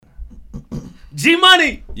G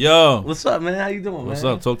Money. Yo. What's up, man? How you doing, man? What's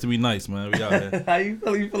up? Talk to me nice, man. We out here. How you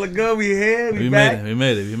feeling? You feeling good? We here. We back.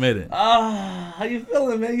 made it. How you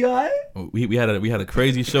feeling, man? You alright? We had a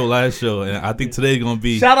crazy show last show, and I think today's gonna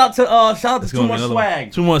be. Shout out to Too Much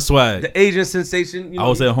Swag. Too Much Swag. The Asian sensation. You know, I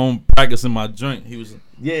was at home practicing my joint. He was.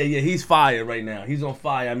 Yeah. He's fire right now. He's on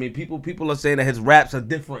fire. I mean, people are saying that his raps are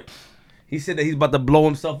different. He said that he's about to blow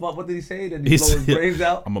himself up. What did he say? That he blow his brains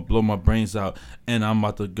out? I'm gonna blow my brains out, and I'm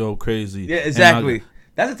about to go crazy. Yeah, exactly.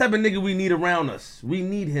 That's the type of nigga we need around us. We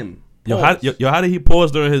need him. Yo, how did he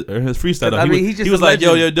pause during his freestyle? I mean, he was like,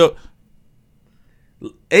 yo,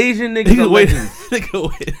 Asian niggas are legends.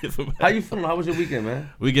 Nigga, How you feeling? How was your weekend, man?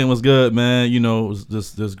 Weekend was good, man. You know, it was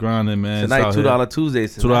just grinding, man. Tonight, $2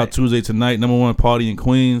 Tuesdays. $2 Tuesday tonight. #1 party in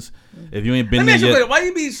Queens. If you ain't been there yet, why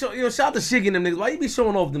you be shout out to Shiggy and them niggas? Why you be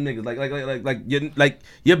showing off them niggas? Like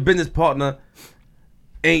your business partner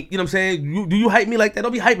ain't, you know what I'm saying? Do you hype me like that?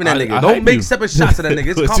 Don't be hyping that nigga. Don't make separate shots of that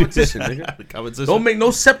nigga. It's competition, nigga. Competition. Don't make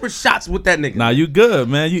no separate shots with that nigga. Nah, you good,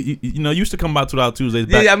 man. You used to come by $2 Tuesdays.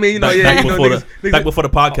 Back, yeah, I mean, back before the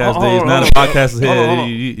podcast days. Now the podcast is here.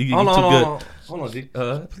 You too good. Hold on, G.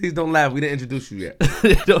 Please don't laugh. We didn't introduce you yet.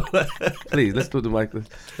 Please, let's do the mic. We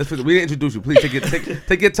didn't introduce you. Please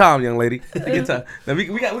take your time, young lady. Take your time. Now we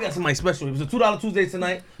got somebody special. It was a $2 Tuesday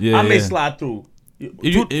tonight. Yeah, I may slide through.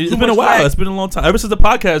 It's been a while. It's been a long time. Ever since the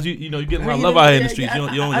podcast, you getting a lot of love out here in the streets. You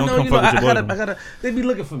don't come fuck with your boy. They be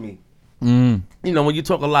looking for me. You know, when you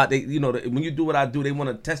talk a lot, when you do what I do, they want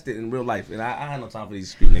to test it in real life, and I have no time for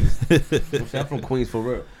these street niggas. I'm from Queens for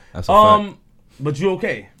real. That's a fact. But you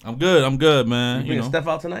okay? I'm good, man. You bringing Steph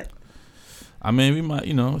out tonight? I mean, we might,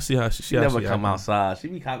 see how she never come outside. She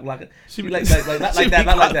be cock blocking. She be like not like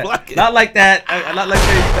that.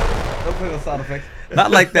 Don't play with sound effects. Not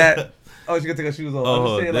like that. Oh, she gonna take her shoes off.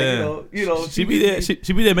 Oh, I'm just saying, you know. She be there.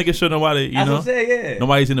 She be there making sure nobody, That's what I'm saying, yeah.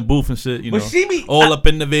 nobody's in the booth and shit. You know, she be all up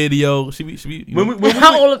in the video. She be.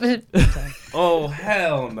 How all up in? Oh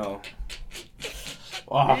hell no.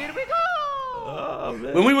 Wow. Here we go. Oh,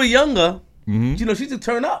 when we were younger. You know, she used to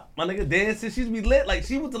turn up, my nigga, dancing. She used to be lit, like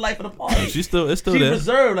she was the life of the party. It's still there. She's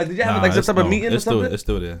reserved. Like, did you have some type of meeting or something? It's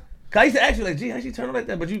still there. Cause I used to ask you, like, gee, how she turn up like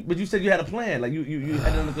that? But you said you had a plan, like you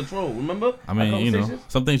had it under control. Remember? I mean,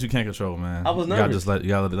 some things you can't control, man. I was nervous. You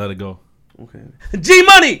gotta let it go. Okay. G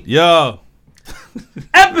Money. Yo.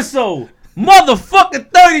 Episode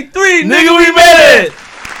motherfucking 33, nigga. We made it.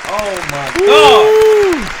 Oh my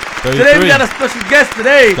god. 33. Today we got a special guest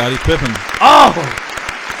today. Scottie Pippen.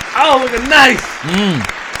 Oh, looking nice.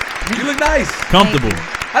 You look nice. Comfortable.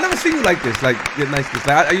 I never seen you like this. Like, get nice.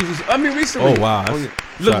 Like, I mean, recently. Oh, wow. You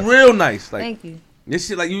look real nice. Like, thank you. This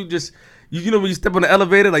shit, like, you know when you step on the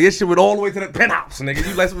elevator, like, your shit went all the way to the penthouse,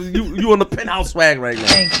 nigga. You on the penthouse swag right now.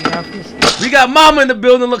 Thank you. I appreciate it. We got Mama in the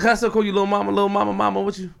building. Look, I still call you little mama.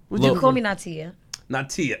 What you call me Natia.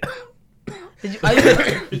 Natia. Did you?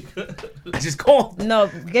 I just called. No,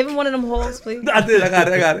 give him one of them holes, please. I did. I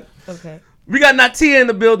got it. Okay. We got Natia in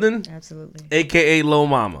the building. Absolutely. AKA Lil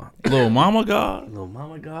Mama. Lil Mama God. Lil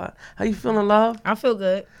Mama God. How you feeling, love? I feel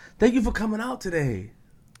good. Thank you for coming out today.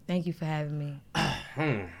 Thank you for having me.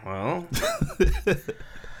 Well,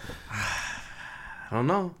 I don't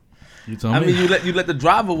know. You told me. I mean, you let the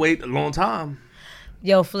driver wait a long time.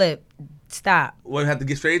 Yo, Flip, stop. Well, you have to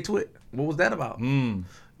get straight to it. What was that about?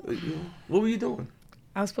 What were you doing?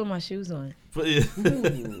 I was putting my shoes on.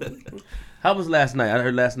 How was last night? I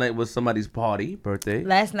heard last night was somebody's birthday.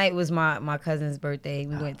 Last night was my cousin's birthday.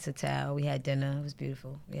 We went to town. We had dinner. It was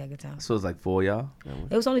beautiful. We had a good time. So it was like 4 of y'all?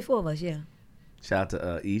 It was only 4 of us, yeah. Shout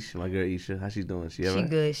out to Ish, my girl Isha. How she doing? She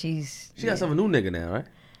good. She got some new nigga now, right?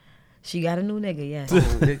 She got a new nigga, yes.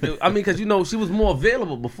 I mean, because, she was more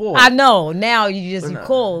available before. I know. Now you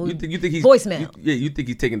call. You think he's voicemail. You think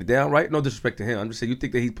he's taking it down, right? No disrespect to him. I'm just saying, you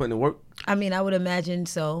think that he's putting in work? I mean, I would imagine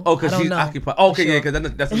so. Oh, because she's occupied. Okay, sure. Yeah,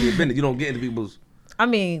 because that's what you've been. You don't get into people's. I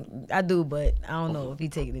mean, I do, but I don't know if he's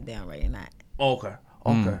taking it down right or not. Okay.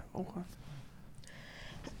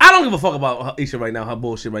 I don't give a fuck about Isha right now, her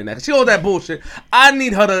bullshit right now. Cause she all that bullshit. I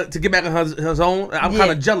need her to get back on her zone. I'm kind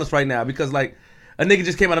of jealous right now because, like, a nigga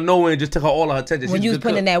just came out of nowhere and just took her all of her attention. When you was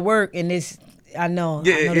putting in that work and this, I know.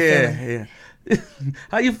 Yeah.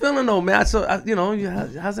 How you feeling though, man? How's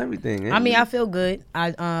everything? Man? I mean, I feel good.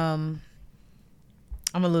 I'm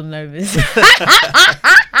a little nervous. Cause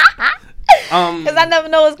I never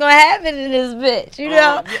know what's gonna happen in this bitch, you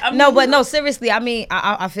know. No, seriously. I mean,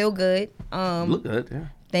 I feel good. Look good, yeah.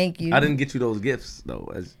 Thank you. I didn't get you those gifts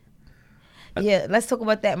though. Yeah, let's talk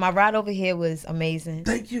about that. My ride over here was amazing.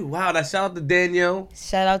 Thank you. Wow, shout out to Daniel.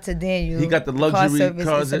 Shout out to Daniel. He got the luxury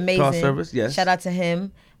car service. Car service, yes. Shout out to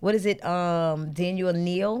him. What is it? Daniel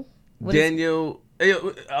Neal. Daniel Hey,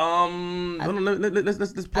 let's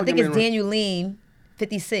I think it's Daniel Lean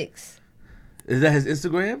 56. Is that his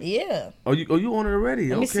Instagram? Yeah. Oh, you on it already?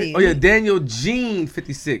 Let me see. Oh yeah, Daniel Jean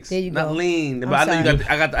 56. There you go. Not Lean, but I know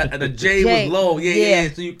I got the J was low. Yeah.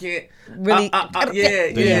 So you can't really.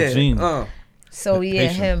 Yeah. So yeah,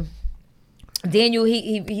 him. Daniel,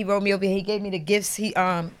 he wrote me over here. He gave me the gifts. He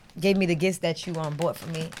gave me the gifts that you bought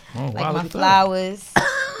for me, like my flowers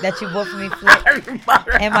that you bought for me, Flip,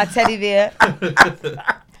 and my teddy bear.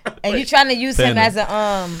 And you trying to use him as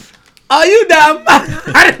a Oh, you dumb!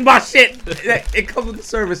 I didn't buy shit. It comes with the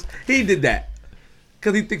service. He did that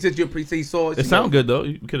because he thinks that you appreciate. He saw it. It sound good though.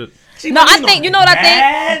 You could have. No, I think you know what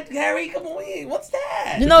I think. Gary, come on, what's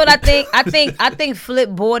that? You know what I think? I think Flip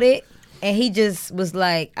bought it, and he just was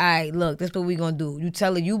like, "All right, look, this is what we gonna do. You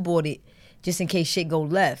tell her you bought it, just in case shit go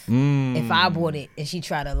left. If I bought it and she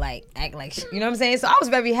try to like act like you know what I'm saying." So I was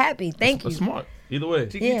very happy. Thank you. It's smart. Either way.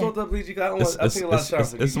 It's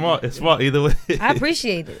smart. It's smart either way. I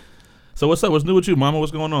appreciate it. So what's up? What's new with you, Mama?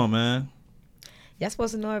 What's going on, man? Y'all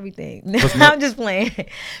supposed to know everything. I'm just playing.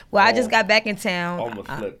 Well, I just got back in town. Almost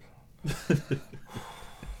flip.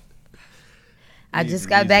 I just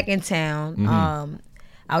got back in town. Mm-hmm.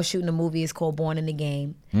 I was shooting a movie. It's called Born in the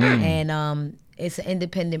Game, and it's an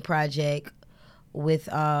independent project with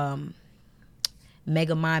Megamind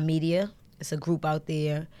Media. It's a group out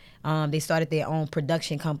there. They started their own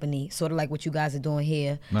production company, sort of like what you guys are doing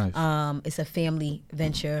here. Nice. It's a family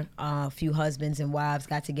venture. A few husbands and wives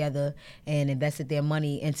got together and invested their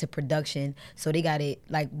money into production. So they got it,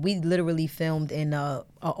 like, we literally filmed in a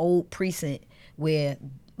old precinct where,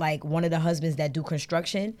 like, one of the husbands that do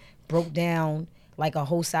construction broke down like a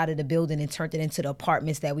whole side of the building and turned it into the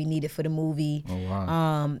apartments that we needed for the movie. Oh,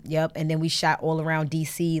 wow. Yep. And then we shot all around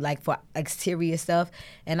DC, like for exterior stuff.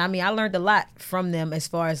 And I mean, I learned a lot from them as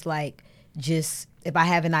far as like just if I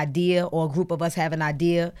have an idea or a group of us have an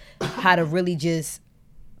idea, how to really just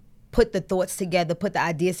put the thoughts together, put the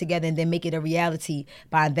ideas together, and then make it a reality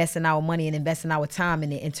by investing our money and investing our time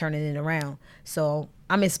in it and turning it around. So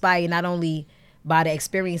I'm inspired not only by the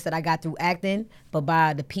experience that I got through acting, but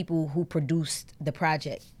by the people who produced the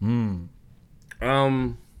project. Let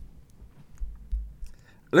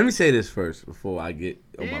me say this first before I get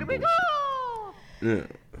on my bullshit. Yeah.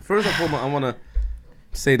 First and foremost, I want to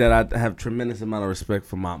say that I have tremendous amount of respect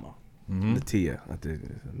for Mama, Natia. I think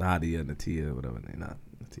Nadia, Natia, whatever name, not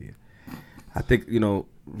Natia. I think,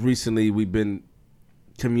 recently we've been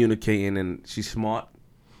communicating, and she's smart.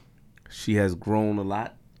 She has grown a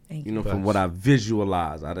lot. From what I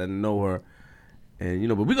visualized. I didn't know her. And,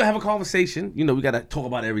 but we're going to have a conversation. We got to talk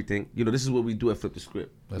about everything. This is what we do at Flip the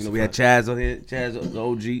Script. We had Chaz on here. Chaz, the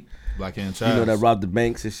OG. Black and Chaz. That robbed the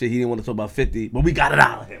banks and shit. He didn't want to talk about 50, but we got it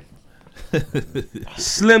out of him.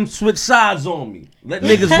 Slim switch sides on me. Let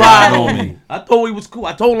niggas ride on me. I thought he was cool.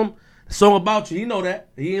 I told him, the song about you. He know that.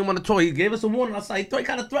 He didn't want to talk. He gave us a warning outside. He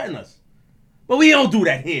kind of threatened us. But we don't do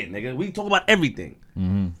that here, nigga. We talk about everything.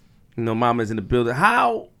 Mama's in the building.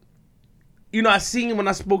 How... I seen when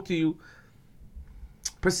I spoke to you,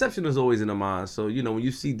 perception is always in the mind. So, when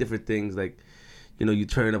you see different things, like, you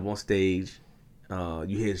turn up on stage,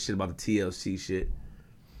 you hear shit about the TLC shit,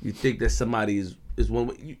 you think that somebody is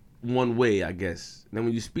one way, I guess. And then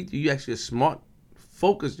when you speak to you actually a smart,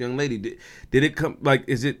 focused young lady. Did it come, like,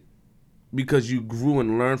 is it because you grew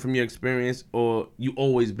and learned from your experience, or you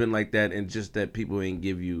always been like that and just that people ain't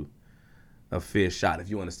give you a fair shot, if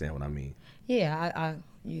you understand what I mean? Yeah,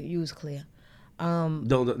 you was clear. I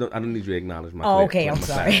don't need you to acknowledge my. Oh, okay. I'm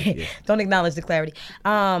sorry. Yeah. Don't acknowledge the clarity.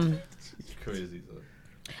 Crazy.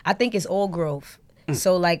 I think it's all growth.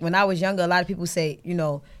 So like when I was younger, a lot of people say,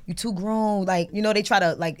 you too grown. Like they try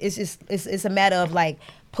to like it's a matter of like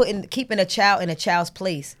keeping a child in a child's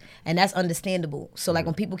place, and that's understandable. So like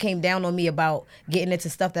when people came down on me about getting into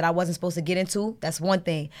stuff that I wasn't supposed to get into, that's one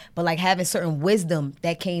thing. But like having certain wisdom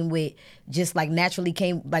that came with just like naturally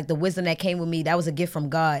came, like the wisdom that came with me, that was a gift from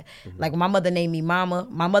God. Like when my mother named me Mama,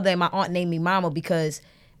 my mother and my aunt named me Mama because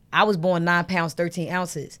I was born 9 pounds, 13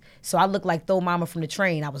 ounces. So I looked like Throw Mama from the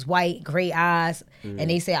Train. I was white, gray eyes. And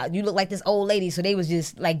they say, you look like this old lady. So they was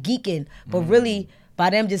just like geeking. But really, by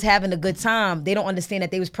them just having a good time, they don't understand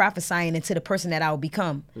that they was prophesying into the person that I would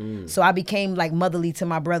become. So I became like motherly to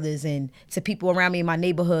my brothers and to people around me in my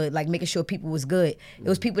neighborhood, like making sure people was good. It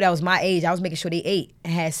was people that was my age. I was making sure they ate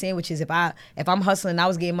and had sandwiches. If I'm hustling and I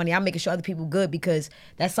was getting money, I'm making sure other people good because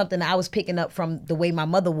that's something that I was picking up from the way my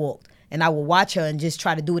mother walked. And I would watch her and just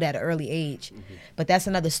try to do it at an early age. But that's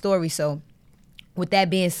another story. So with that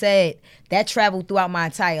being said, that traveled throughout my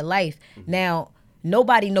entire life. Now,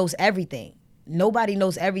 nobody knows everything. Nobody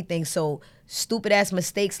knows everything. So stupid ass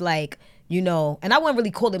mistakes like, you know, and I wouldn't really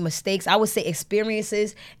call it mistakes. I would say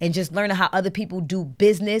experiences and just learning how other people do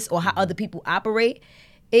business or how other people operate.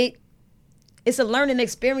 It's a learning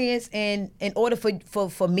experience, and in order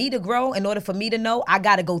for me to grow, in order for me to know, I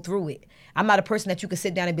got to go through it. I'm not a person that you can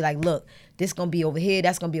sit down and be like, look, this going to be over here,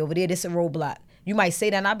 that's going to be over there, this is a roadblock. You might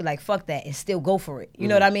say that and I'll be like, fuck that, and still go for it. You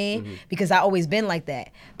know what I mean? Because I always been like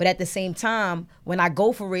that. But at the same time, when I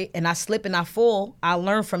go for it and I slip and I fall, I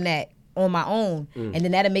learn from that on my own. And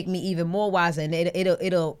then that'll make me even more wiser,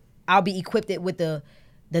 and I'll be equipped with the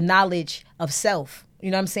knowledge of self.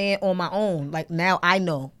 You know what I'm saying? On my own. Like now I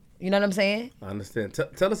know. You know what I'm saying? I understand.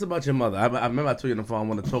 Tell us about your mother. I remember I told you on the phone I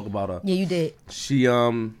want to talk about her. Yeah, you did. She,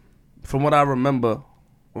 from what I remember,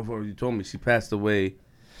 before you told me, she passed away.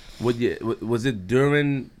 Was it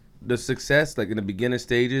during the success, like in the beginning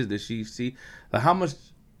stages? Did she see, like, how much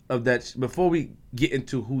of that, before we get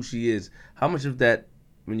into who she is, how much of that,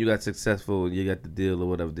 when you got successful and you got the deal or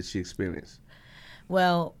whatever, did she experience?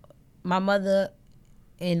 Well, my mother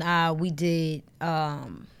and I, we did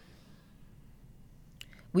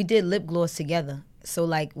lip gloss together. So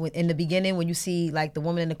like in the beginning, when you see like the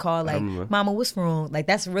woman in the car, like, mama, what's wrong? Like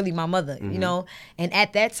that's really my mother, you know? And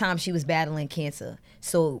at that time she was battling cancer.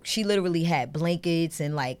 So she literally had blankets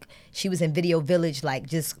and like she was in Video Village, like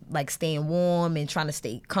just like staying warm and trying to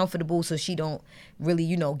stay comfortable so she don't really,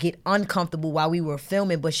 you know, get uncomfortable while we were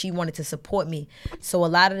filming, but she wanted to support me. So a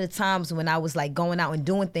lot of the times when I was like going out and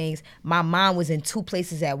doing things, my mom was in 2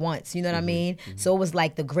 places at once, you know what I mean? So it was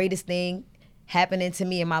like the greatest thing happening to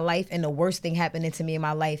me in my life and the worst thing happening to me in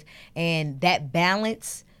my life. And that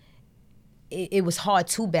balance, it was hard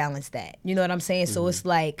to balance that. You know what I'm saying? So it's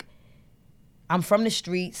like, I'm from the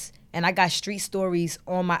streets and I got street stories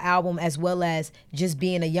on my album, as well as just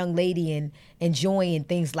being a young lady and enjoying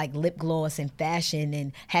things like lip gloss and fashion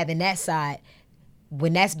and having that side.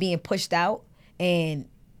 When that's being pushed out and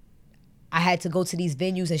I had to go to these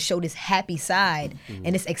venues and show this happy side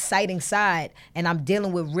and this exciting side, and I'm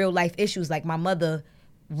dealing with real life issues like my mother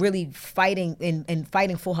really fighting and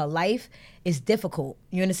fighting for her life is difficult.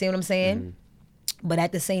 You understand what I'm saying? But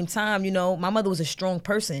at the same time, you know, my mother was a strong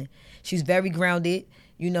person. She's very grounded,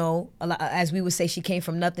 you know, as we would say, she came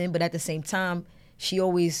from nothing, but at the same time, she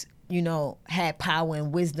always, you know, had power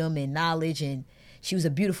and wisdom and knowledge, and she was a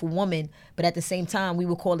beautiful woman, but at the same time, we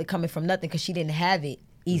would call it coming from nothing because she didn't have it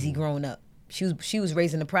easy growing up. She was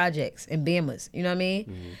raised in the projects in Bamas, you know what I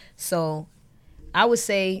mean? So I would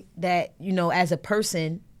say that, you know, as a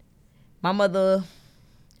person, my mother,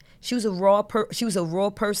 she was a raw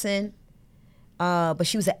person, but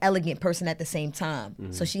she was an elegant person at the same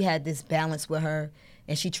time. So she had this balance with her,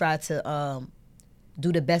 and she tried to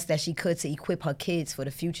do the best that she could to equip her kids for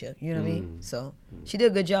the future, you know what I mean? So she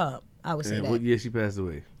did a good job, I would say that. What year she passed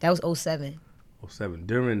away? That was 2007. 2007,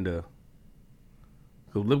 during the...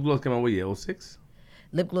 Because Lip Gloss came out what year, 2006?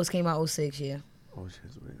 Lip Gloss came out 2006, yeah. Oh, shit,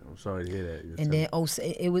 I'm sorry to hear that. And then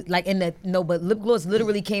it was like but Lip Gloss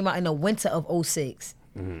literally came out in the winter of 2006.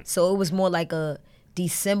 So it was more like a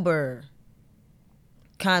December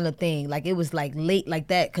kind of thing. Like it was like late like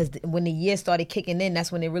that, because when the year started kicking in,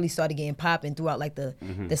 that's when it really started getting popping throughout like the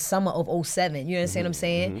summer of 2007. You understand what I'm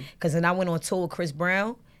saying? Because then I went on tour with Chris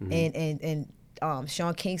Brown and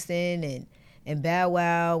Sean Kingston and Bow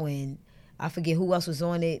Wow, and I forget who else was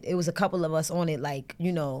on it. It was a couple of us on it, like,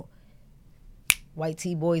 you know, White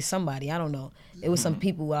T Boys, somebody, I don't know. It was some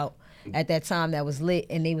people out at that time that was lit,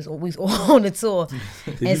 and they was always on the tour.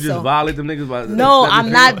 Did you just violate them niggas? No, I'm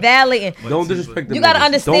not violating. Don't disrespect them. You gotta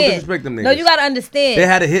understand. Don't disrespect them niggas. No, you gotta understand. They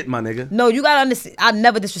had a hit, my nigga. No, you gotta understand. I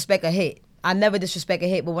never disrespect a hit.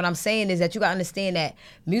 But what I'm saying is that you gotta understand that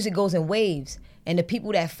music goes in waves. And the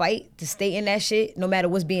people that fight to stay in that shit, no matter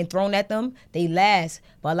what's being thrown at them, they last.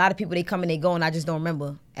 But a lot of people, they come and they go, and I just don't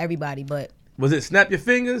remember everybody. But was it Snap Your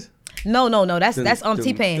Fingers? No. That's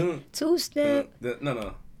T-Pain. Two step.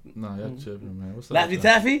 No, that's tripping, man. What's up? Laffy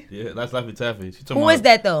Taffy? Yeah, that's Laffy Taffy. Who is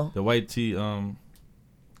that though? The White Tee.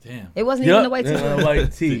 Damn. It wasn't even the White Tee.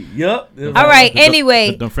 White Tee. Yup. All right.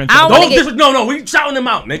 Anyway, no, we shouting them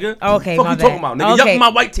out, nigga. Okay, fuck my you bad. talking about, nigga? Okay. Yup, my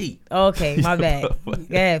White Tee. Okay, my bad.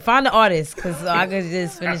 Yeah, find the artist, because I could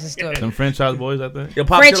just finish the story. Them Franchise Boys, I think. Yo,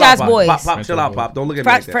 Pop, Franchise Boys. Pop, chill out, Pop. Don't look at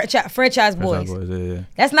me like that. Franchise Boys. Yeah.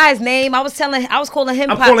 That's not his name. I was calling him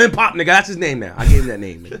Pop. I'm calling him Pop, nigga. That's his name now. I gave him that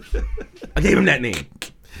name, nigga. I gave him that name.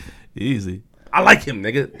 Easy. I like him,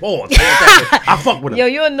 nigga. Pause. I fuck with him. Yo,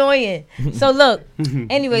 you're annoying. So look,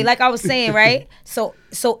 anyway, like I was saying, right? So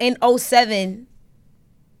in 2007,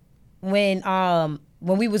 when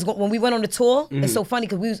we went on the tour, it's so funny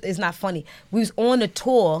because it's not funny. We was on the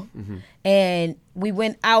tour and we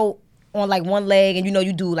went out on like one leg, and you know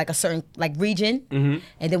you do like a certain like region,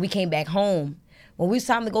 and then we came back home. when we was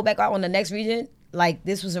time to go back out on the next region, like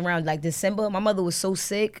this was around like December. My mother was so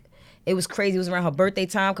sick. It was crazy. It was around her birthday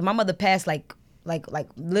time because my mother passed like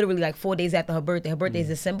literally like 4 days after her birthday. Her birthday is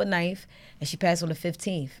December 9th and she passed on the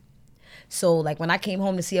 15th. So like when I came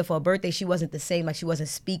home to see her for her birthday, she wasn't the same. Like she wasn't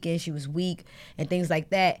speaking. She was weak and things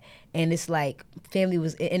like that. And it's like family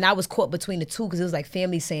was, and I was caught between the two because it was like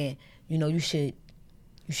family saying, you know, you should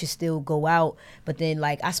still go out. But then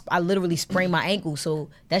like I literally sprained my ankle. So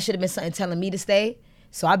that should have been something telling me to stay.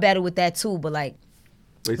 So I battled with that too. But like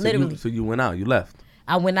literally. So you went out, you left.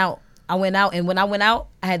 I went out. And when I went out,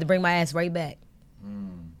 I had to bring my ass right back.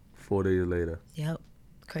 4 days later. Yep.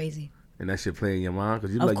 Crazy. And that shit play in your mind?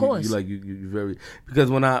 Because you very, because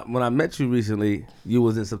when I met you recently, you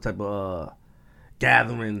was in some type of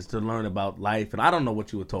gatherings to learn about life, and I don't know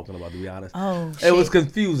what you were talking about, to be honest. Oh, shit. It was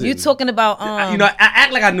confusing. You talking about you know, I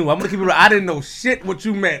act like I knew. I'm gonna keep it real. I didn't know shit what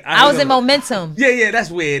you meant. I was in Momentum. Yeah,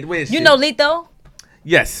 that's weird. You shit. Know Lito?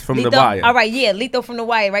 Yes, from Lito? The Wire. All right, yeah, Lito from The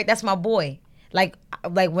Wire, right? That's my boy. Like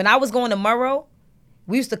when I was going to Murrow,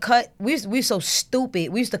 we used to cut. We were so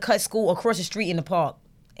stupid. We used to cut school across the street in the park,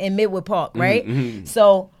 in Midwood Park, right? Mm-hmm.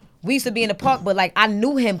 So we used to be in the park, but like I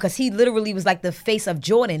knew him because he literally was like the face of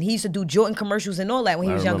Jordan. He used to do Jordan commercials and all that when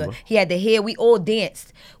he was younger. He had the hair. We all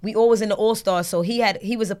danced. We all was in the All Stars. So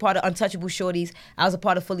he was a part of Untouchable Shorties. I was a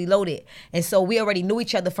part of Fully Loaded, and so we already knew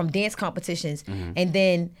each other from dance competitions. Mm-hmm. And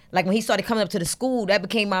then like when he started coming up to the school, that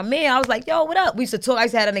became my man. I was like, yo, what up? We used to talk. I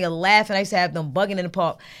used to have a nigga laugh, and I used to have them bugging in the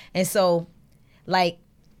park. And so like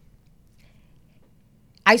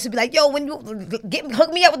I used to be like, yo, when you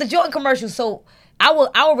hook me up with the Jordan commercials. So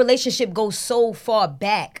our relationship goes so far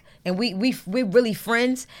back, and we're really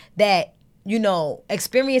friends that, you know,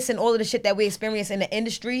 experiencing all of the shit that we experience in the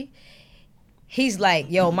industry. He's like,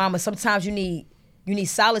 yo, mama, sometimes you need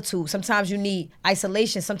solitude. Sometimes you need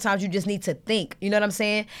isolation. Sometimes you just need to think. You know what I'm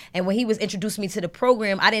saying? And when he was introducing me to the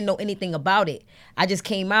program, I didn't know anything about it. I just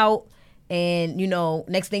came out, and, you know,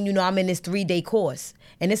 next thing you know, I'm in this 3-day course.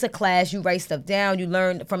 And it's a class, you write stuff down, you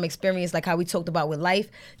learn from experience, like how we talked about with life.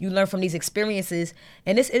 You learn from these experiences,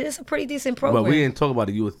 and it is a pretty decent program. But we didn't talk about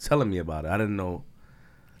it. You were telling me about it. I didn't know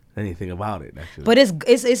anything about it, actually. But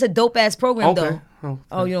it's a dope-ass program, though.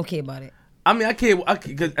 Oh, you don't care about it? I mean, I care,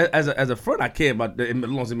 because as a friend, I care about it as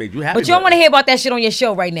long as it made you happy. But you don't want to hear about that shit on your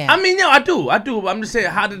show right now. I mean, yeah, I do. I'm just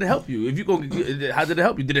saying, how did it help you? How did it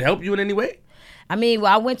help you? Did it help you in any way? I mean,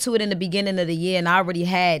 well, I went to it in the beginning of the year, and I already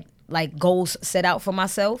had like goals set out for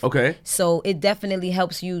myself. Okay. So it definitely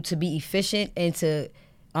helps you to be efficient and to,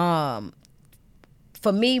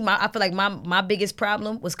 for me, I feel like my biggest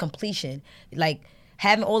problem was completion. Like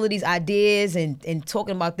having all of these ideas and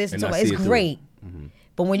talking about this and talking about, it's great. Mm-hmm.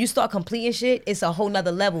 But when you start completing shit, it's a whole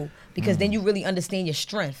nother level because then you really understand your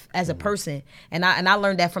strength as a person. And I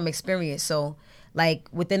learned that from experience. So like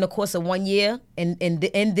within the course of 1 year, in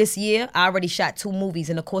this year, I already shot 2 movies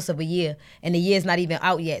in the course of a year, and the year's not even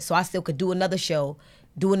out yet. So I still could do another show,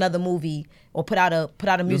 do another movie, or put out a music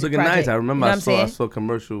project. It was looking nice. I remember I saw a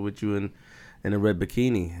commercial with you in a red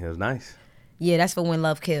bikini. It was nice. Yeah, that's for When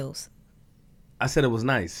Love Kills. I said it was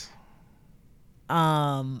nice.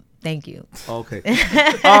 Thank you. Okay.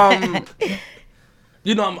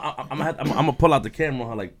 You know, I'm gonna pull out the camera on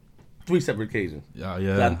her like 3 separate occasions.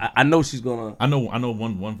 Yeah. I know she's gonna. I know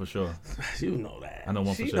one for sure. You know that. I know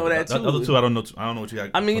one for sure. She know that too. The other 2, I don't know. I don't know what you got.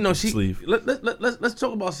 I mean, you know, she. Sleeve. Let's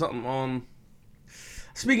talk about something.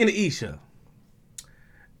 Speaking of Isha,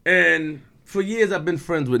 and for years I've been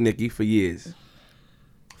friends with Nikki. For years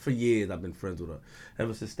I've been friends with her.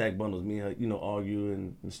 Ever since Stack Bundles, me and her, you know, argue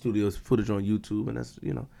in studios, footage on YouTube, and that's,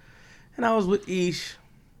 you know. And I was with Ish.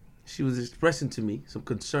 She was expressing to me some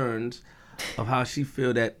concerns of how she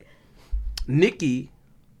feel that Nicki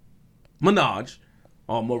Minaj,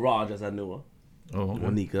 or Mirage as I knew her,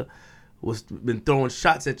 Monica, was been throwing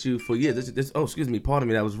shots at you for years. Excuse me, pardon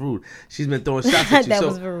me, that was rude. She's been throwing shots at you. That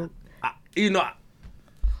was rude. You know,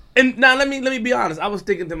 and now let me be honest. I was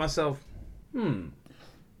thinking to myself,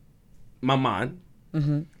 my mind,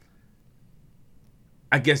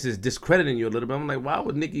 I guess it's discrediting you a little bit. I'm like, why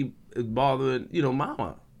would Nicki bother, you know,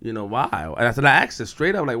 Mama? You know, why? And I asked her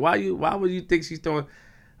straight up, like, why would you think she's throwing?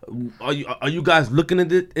 Are you guys looking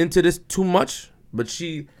into this too much? But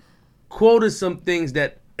she quoted some things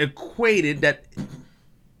that equated that.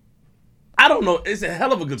 I don't know. It's a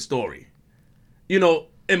hell of a good story, you know.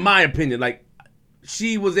 In my opinion, like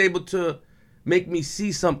she was able to make me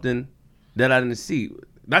see something that I didn't see.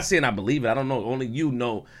 Not saying I believe it. I don't know. Only you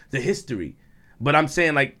know the history. But I'm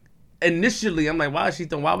saying, like, initially, I'm like, why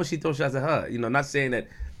would she throw shots at her? You know, not saying that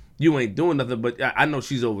you ain't doing nothing, but I know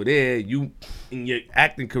she's over there. You in your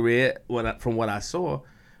acting career, from what I saw,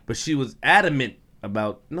 but she was adamant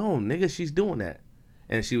about, no, nigga, she's doing that.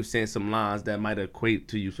 and she was saying some lines that might equate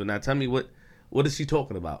to you. So now tell me what is she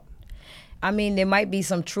talking about? I mean, there might be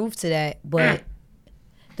some truth to that, but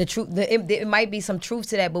it might be some truth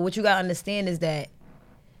to that. But what you gotta understand is that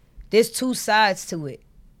there's two sides to it.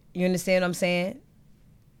 You understand what I'm saying?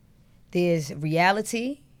 There's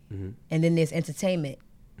reality, and then there's entertainment.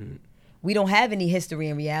 We don't have any history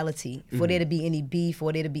in reality for there to be any beef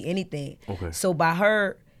or there to be anything. Okay. So by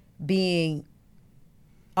her being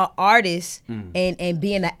an artist and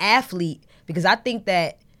being an athlete, because I think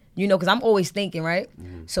that, because I'm always thinking, right?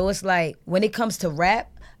 So it's like when it comes to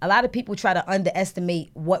rap, a lot of people try to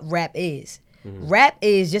underestimate what rap is. Rap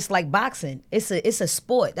is just like boxing. It's a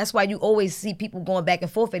sport. That's why you always see people going back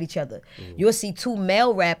and forth at each other. You'll see two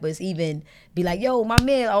male rappers even be like, yo, my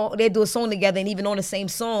man, they do a song together, and even on the same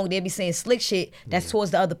song, they'll be saying slick shit that's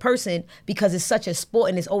towards the other person because it's such a sport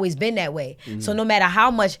and it's always been that way. So no matter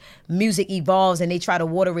how much music evolves and they try to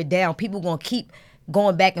water it down, people gonna keep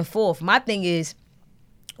going back and forth. My thing is,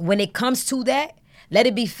 when it comes to that, let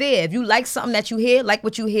it be fair. If you like something that you hear, like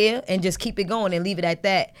what you hear, and just keep it going and leave it at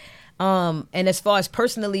that. And as far as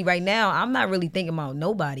personally right now, I'm not really thinking about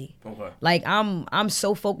nobody. Okay. Like I'm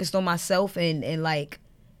so focused on myself and like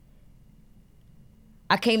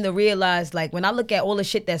I came to realize, like, when I look at all the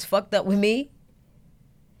shit that's fucked up with me,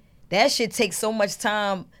 that shit takes so much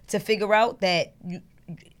time to figure out that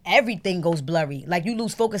everything goes blurry. Like, you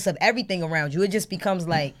lose focus of everything around you. It just becomes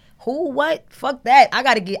like, who, what, fuck that. I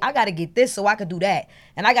gotta get this so I could do that,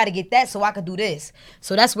 and I gotta get that so I could do this.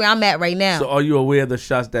 So that's where I'm at right now. So are you aware of the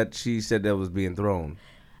shots that she said that was being thrown?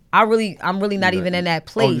 I'm really not even in that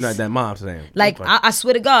place. Oh, you're not that mom saying. Like, okay. I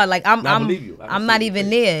swear to God, like I believe you. I'm not even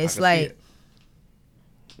there. It's like,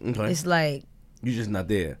 it's like you're just not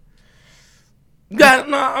there. Yeah,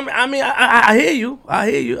 no, I mean, I hear you. I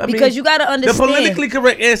mean, because you gotta understand, the politically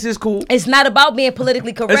correct answer is cool. It's not about being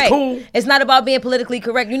politically correct. It's cool. It's not about being politically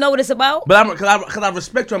correct. You know what it's about? But because I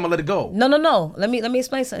respect you, I'm gonna let it go. No. Let me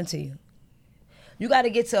explain something to you. You gotta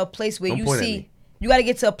get to a place where you see. You gotta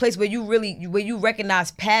get to a place where you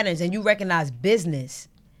recognize patterns and you recognize business.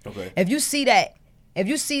 Okay. If you see that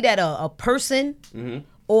a person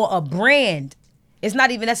or a brand, it's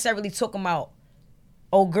not even necessarily talking about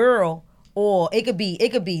old girl, or it could be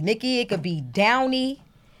Nicki, it could be Downey,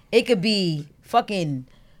 it could be fucking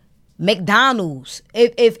McDonald's.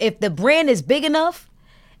 If the brand is big enough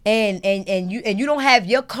and you don't have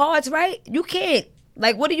your cards right, you can't.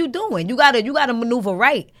 Like, what are you doing? You gotta maneuver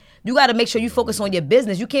right. You gotta make sure you focus on your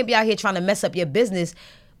business. You can't be out here trying to mess up your business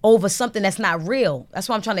over something that's not real. That's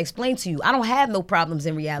what I'm trying to explain to you. I don't have no problems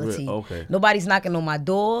in reality. Okay. Nobody's knocking on my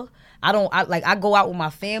door. I go out with my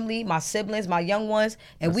family, my siblings, my young ones,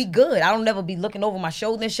 and we good. I don't never be looking over my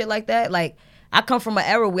shoulder and shit like that. Like, I come from an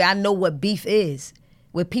era where I know what beef is,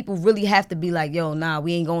 where people really have to be like, yo, nah,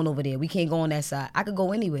 we ain't going over there. We can't go on that side. I could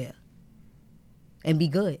go anywhere and be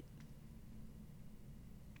good.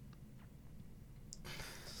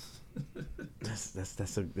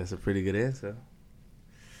 That's a pretty good answer.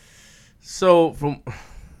 So from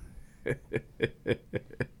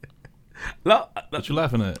no, what you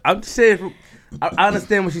laughing at? I'm just saying. I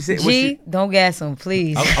understand what she said. Don't gas him,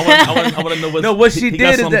 please. I want to know what she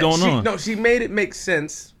did is that going on. she made it make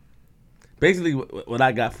sense. Basically, what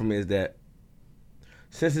I got from it is that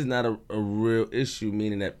since it's not a real issue,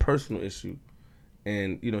 meaning that personal issue,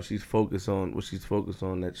 and she's focused on what she's focused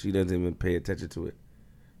on, that she doesn't even pay attention to it.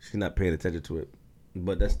 She's not paying attention to it,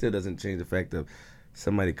 but that still doesn't change the fact of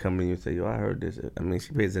somebody coming to you and say, yo, I heard this. I mean,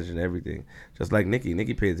 she pays attention to everything. Just like Nicki.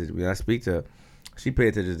 Nicki pays attention. When I speak to her, she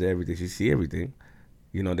pays attention to everything. She sees everything.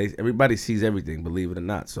 Everybody sees everything, believe it or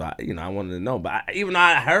not. So, I wanted to know. But even though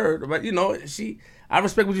I heard, but, I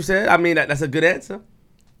respect what you said. I mean, that's a good answer.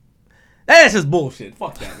 That answer's bullshit.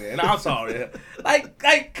 Fuck that, man. I'm sorry.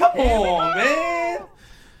 Like, come on, man.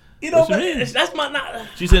 That's my not.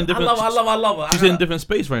 She's in different. I love her. She's in a different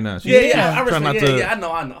space right now. I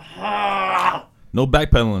know. No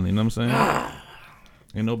backpedaling. You know what I'm saying?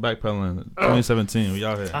 Ain't no backpedaling. 2017, we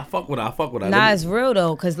out here. I fuck with her. Nah, it's real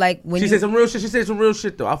though, cause like when she said some real shit. She said some real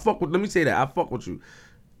shit though. Let me say that. I fuck with you.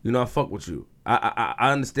 I fuck with you.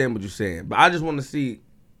 I understand what you're saying, but I just want to see.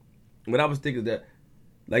 What I was thinking that.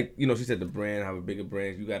 Like, she said the brand, have a bigger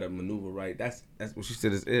brand, you got to maneuver right. That's what she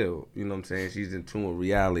said is ill. You know what I'm saying? She's in tune with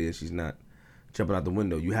reality and she's not jumping out the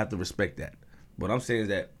window. You have to respect that. What I'm saying is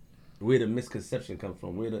that where the misconception comes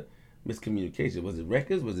from, where the miscommunication. Was it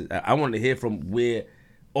records? Was it? I wanted to hear from where,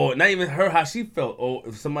 or not even her, how she felt, or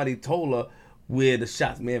if somebody told her where the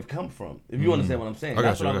shots may have come from. If you understand what I'm saying.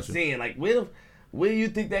 That's what I'm saying. Like, where do you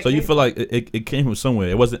think that? So you feel like it came from somewhere?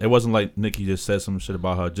 It wasn't like Nicki just said some shit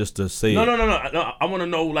about her just to say. No. I want to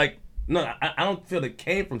know, like, No, I don't feel it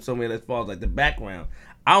came from somewhere as far as like the background.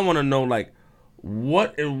 I want to know like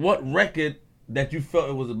what record that you felt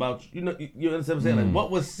it was about. You know, you understand what I'm saying? Like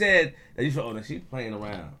what was said that you felt, she's playing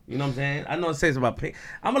around. You know what I'm saying? I know it says about pay.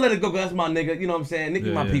 I'm gonna let it go because that's my nigga. You know what I'm saying?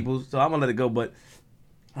 Nicky my people, so I'm gonna let it go. But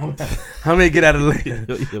I'm gonna get out of the later.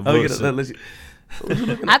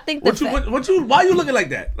 I think why you looking like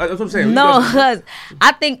that? Like, that's what I'm saying. No, because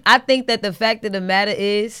I think that the fact of the matter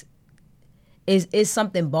is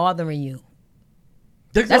something bothering you.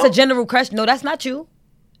 That's a general question. No, that's not you.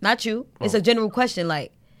 Not you. It's a general question.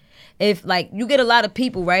 Like, if like you get a lot of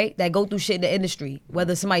people, right, that go through shit in the industry,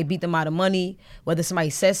 whether somebody beat them out of money, whether somebody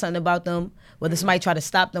says something about them, whether somebody try to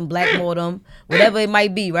stop them, blackmail them, whatever it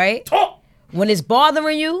might be, right? When it's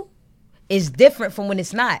bothering you, it's different from when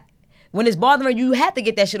it's not. When it's bothering you, you have to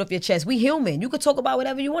get that shit off your chest. We human. You could talk about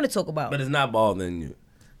whatever you want to talk about. But it's not bothering you.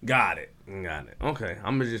 Got it. Okay.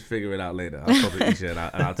 I'm going to just figure it out later. I'll talk to each and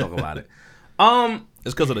I'll talk about it.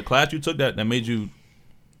 It's because of the class you took that made you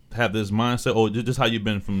have this mindset, or just how you've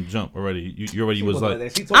been from jump already? You already was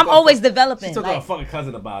like... I'm always developing. She told her fucking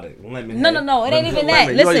cousin about it. No. It ain't even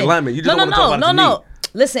that. Listen. No.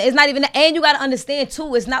 Listen, it's not even that. And you got to understand,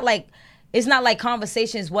 too, it's not like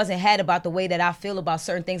conversations wasn't had about the way that I feel about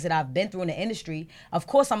certain things that I've been through in the industry. Of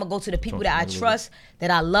course, I'm going to go to the people that I trust,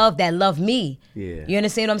 that I love, that love me. Yeah. You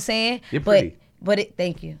understand what I'm saying? You're pretty.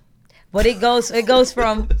 Thank you. But it goes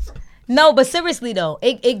from... No, but seriously, though,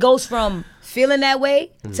 it goes from feeling that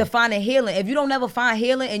way to finding healing. If you don't ever find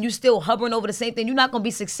healing and you still hovering over the same thing, you're not going to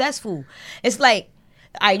be successful. It's like...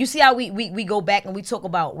 All right, you see how we go back and we talk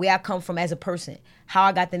about where I come from as a person, how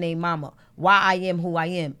I got the name Mama, why I am who I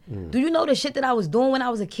am. Do you know the shit that I was doing when I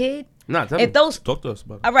was a kid? Nah, tell me. Talk to us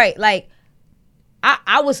about it. All right, like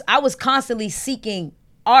I was constantly seeking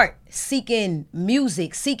art, seeking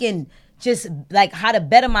music, seeking just like how to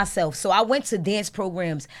better myself. So I went to dance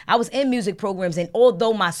programs. I was in music programs, and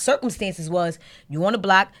although my circumstances was you on the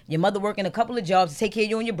block, your mother working a couple of jobs to take care of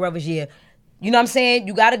you and your brothers, you know what I'm saying?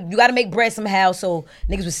 You gotta make bread somehow. So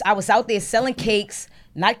I was out there selling cakes,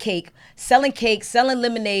 selling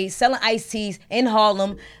lemonade, selling iced teas in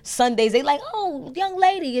Harlem. Sundays, they like, oh, young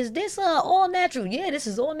lady, is this all natural? Yeah, this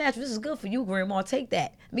is all natural. This is good for you, Grandma. Take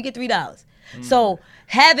that. Let me get $3. So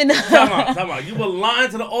having Time out. You were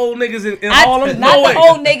lying to the old niggas in Harlem? Not the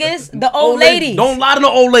old niggas, the old ladies. Don't lie to the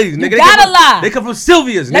old ladies, nigga. You gotta lie. They come from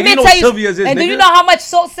Sylvia's, nigga. Let me tell you, Sylvia's is, and do you know how much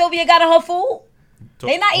salt Sylvia got in her food?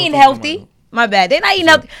 They not eating healthy. My bad. They're not eating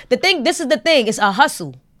healthy. This is the thing. It's a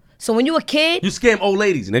hustle. So when you a kid... You scam old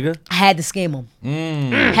ladies, nigga. I had to scam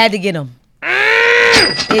them. Had to get them.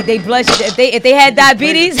 They blush. If they had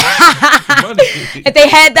diabetes... if they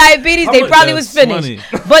had diabetes, they probably was finished.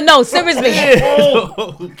 But no, seriously.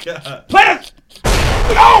 Oh, God.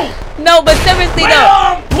 No, but seriously,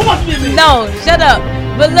 though. No, shut up.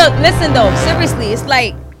 But look, listen, though. Seriously, it's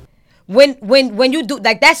like... When you do...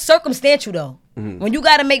 Like, that's circumstantial, though. When you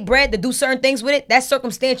got to make bread to do certain things with it, that's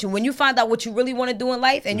circumstantial. When you find out what you really want to do in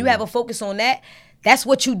life and you have a focus on that, that's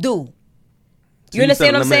what you do. You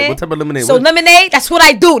understand what I'm saying? What type of lemonade? So lemonade, that's what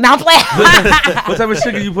I do. Now I'm playing. What type of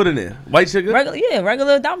sugar you put in there? White sugar?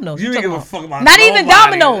 Regular Domino's. You didn't give a fuck about Not even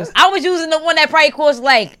Domino's. I was using the one that probably cost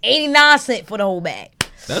like 89 cents for the whole bag.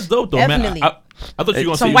 That's dope though, Definitely. man. I thought you were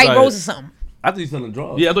gonna some say white rose or something. I thought you selling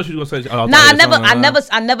drugs. Yeah, I thought you were gonna say.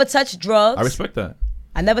 I never touched drugs. I respect that.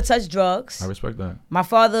 I never touched drugs. I respect that. My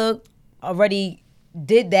father already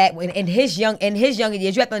did that in his younger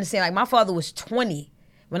years. You have to understand, like my father was 20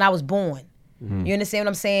 when I was born. You understand what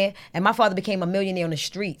I'm saying? And my father became a millionaire on the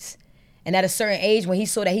streets. And at a certain age, when he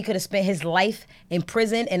saw that he could have spent his life in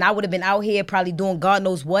prison and I would have been out here probably doing God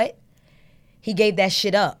knows what, he gave that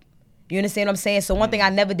shit up. You understand what I'm saying? So one thing I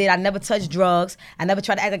never did, I never touched drugs. I never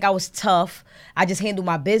tried to act like I was tough. I just handled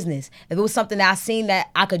my business. If it was something that I seen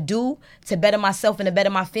that I could do to better myself and to better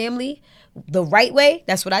my family the right way,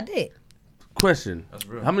 that's what I did. Question.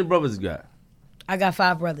 How many brothers you got? I got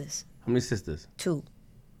 5 brothers. How many sisters? 2.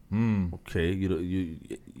 Okay. You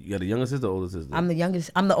got a younger sister or older sister? I'm the youngest.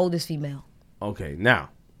 I'm the oldest female. Okay. Now,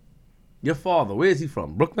 your father, where is he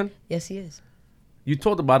from? Brooklyn? Yes, he is. You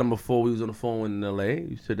talked about him before we was on the phone in L.A.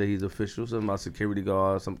 You said that he's official, something about security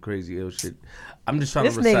guard, some crazy ill shit. I'm just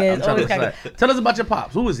trying to recite. Tell us about your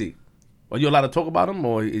pops. Who is he? Are you allowed to talk about him,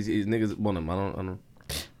 or is niggas want him? I don't.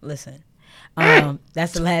 Listen,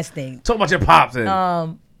 that's the last thing. Talk about your pops. Then.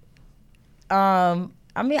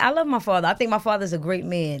 I mean, I love my father. I think my father's a great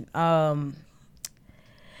man.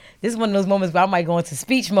 This is one of those moments where I might go into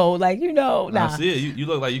speech mode, like, nah. I see it. You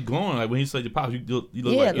look like you're glowing. Like when he said your pops, you look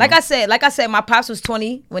like... Like I said, my pops was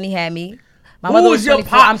 20 when he had me. My Who mother was 24.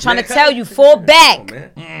 Pops, I'm trying to tell you, fall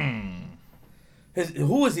back.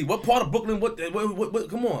 Who is he? What part of Brooklyn? What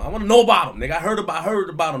come on, I want to know about him. Nigga, I heard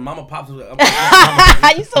about him. Mama pops. You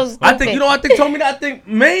so stupid. I think told me that. I think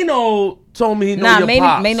Mano told me he knows your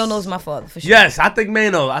pops. Mano knows my father for sure. Yes, I think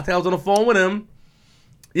Mano. I think I was on the phone with him.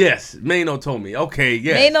 Yes, Mano told me. Okay,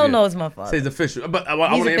 yes. Mano knows my father. Says official, but I he's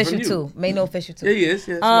want to hear official from you. too. Mano official too. Yeah, he is.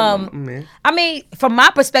 Yes. I mean, from my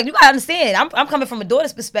perspective, you gotta understand. I'm coming from a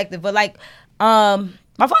daughter's perspective, but like,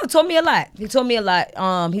 my father told me a lot. He told me a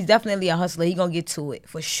lot. He's definitely a hustler. He gonna get to it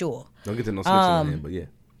for sure. Don't get to no snitching on him, but yeah.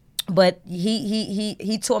 But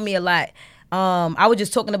he taught me a lot. I was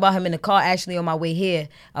just talking about him in the car actually on my way here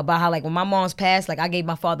about how like when my mom's passed, like I gave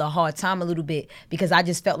my father a hard time a little bit because I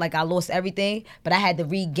just felt like I lost everything, but I had to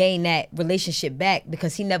regain that relationship back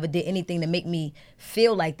because he never did anything to make me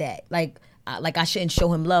feel like that. Like I shouldn't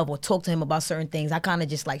show him love or talk to him about certain things. I kind of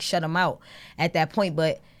just like shut him out at that point.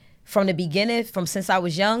 But from the beginning, from since I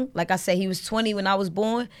was young, like I said, he was 20 when I was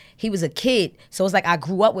born. He was a kid. So it's like I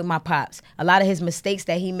grew up with my pops. A lot of his mistakes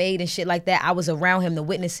that he made and shit like that, I was around him to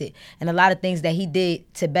witness it. And a lot of things that he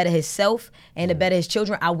did to better himself and to better his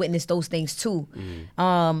children, I witnessed those things too.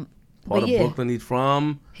 Part of Brooklyn he's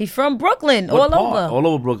from? He's from Brooklyn, what all part? over. All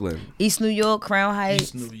over Brooklyn. East New York, Crown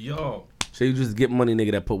Heights. East New York. So you just get money,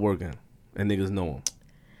 nigga, that put work in. And niggas know him.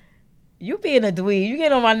 You being a dweeb, you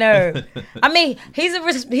get on my nerve. I mean, he's a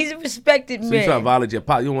respected man. So you try to violate your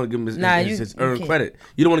pop. You don't want to give him his earned credit.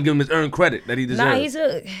 You don't want to give him his earned credit that he deserves.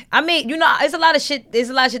 I mean, you know, it's a lot of shit.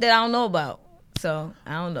 There's a lot of shit that I don't know about. So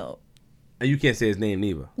I don't know. And you can't say his name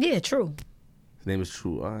neither. Yeah, True. His name is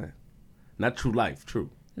True. All right. Not True Life.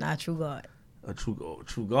 True. Not True God. True God.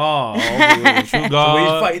 True God.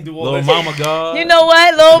 Little Mama God. You know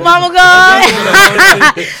what? Little Mama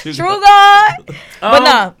God. True God.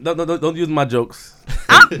 But no. Don't use my jokes.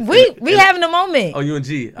 We having a moment. Oh, you and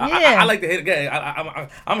G. Yeah. I like to hate again.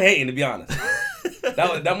 I'm hating, to be honest.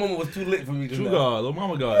 that moment was too lit for me. True God. Little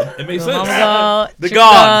Mama God. It makes Little sense. Mama God. The True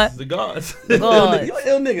gods. The gods. The gods. You an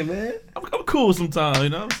ill nigga, man. I'm cool sometimes, you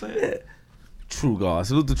know what I'm saying? Yeah. True God.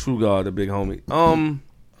 Salute to True God, the big homie.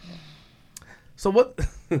 So what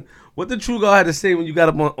did True God had to say when you got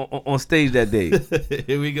up on stage that day?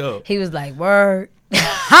 Here we go. He was like, word.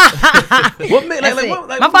 What made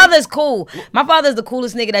my father is cool. My father is the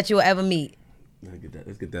coolest nigga that you'll ever meet.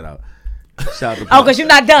 Let's get that out. Shout out to Pop. Oh, because you're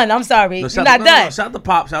not done. I'm sorry. You're not done. No, shout out to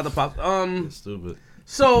Pop. Shout out to Pop. That's stupid.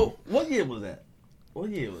 So what year was that? What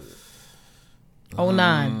year was it?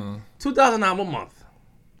 09. 2009. What month?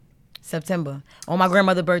 September. On my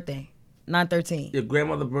grandmother's birthday. 9/13. Your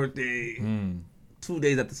grandmother's birthday. 2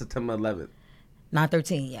 days after September 11th.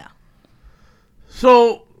 9/13. Yeah.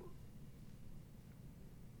 So,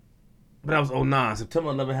 but that was 09.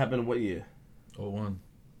 September 11th happened in what year? 01.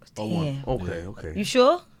 01. Okay. You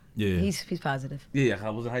sure? Yeah. He's positive. Yeah,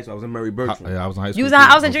 I was in high school. I was in Mary Bertram. I was in high school.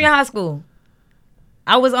 I was in junior high school.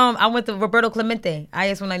 I went to Roberto Clemente,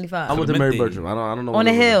 IS 195. I went to Mary Bertram. I don't know. On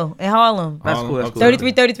the hill in Harlem. That's cool.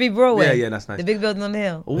 3333 Broadway. Yeah, that's nice. The big building on the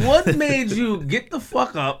hill. What made you get the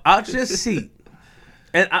fuck up out your seat?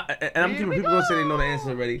 And I'm giving people gonna say they know the answer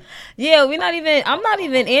already. Yeah, I'm not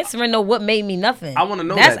even answering no what made me nothing. I want to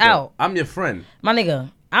know that's that. Out. I'm your friend. My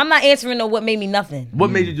nigga, I'm not answering no what made me nothing. What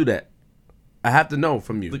made you do that? I have to know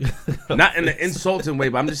from you. Not in an insulting way,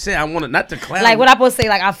 but I'm just saying I want to not to clown. Like what I supposed to say?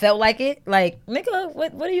 Like I felt like it. Like nigga,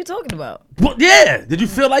 what are you talking about? Well, yeah. Did you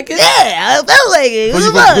feel like it? Yeah, I felt like it.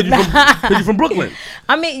 Cause you from Brooklyn.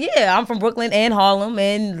 I mean, yeah, I'm from Brooklyn and Harlem,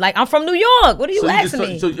 and like I'm from New York. What are you asking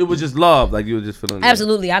me? So it was just love, like you were just feeling.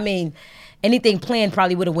 Absolutely. I mean, anything planned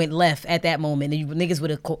probably would have went left at that moment. And niggas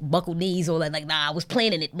would have buckled knees or like, nah, I was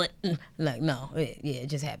planning it, but like no, it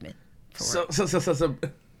just happened. So.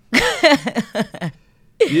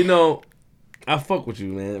 You know, I fuck with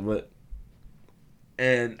you, man,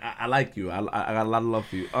 and I like you. I got a lot of love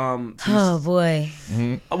for you. Oh boy.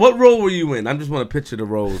 What role were you in? I just want to picture the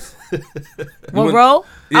roles. What role?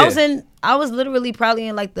 Yeah. I was literally probably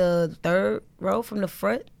in like the third row from the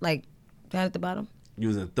front, like down at the bottom. You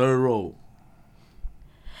was in third row.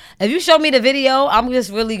 If you show me the video, I'm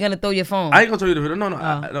just really gonna throw your phone. I ain't gonna show you the video. No.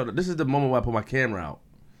 No. This is the moment where I put my camera out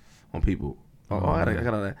on people. I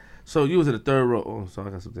got all that. So you was in the third row. Oh, sorry,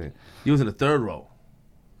 I got something. You was in the third row.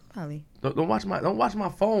 Probably. Don't watch my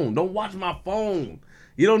phone. Don't watch my phone.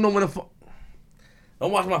 You don't know when the phone.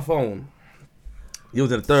 Don't watch my phone. You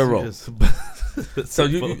was in the third row. So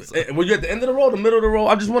were you at the end of the row, the middle of the row?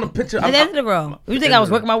 I just want to picture. At the end of the row. You think I was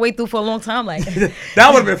working my way through for a long time? Like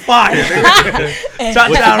that would have been fire. Shot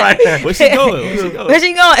down right there. Where's she going? Where's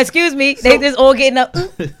she going? Excuse me. They just all getting up.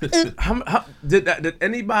 How, did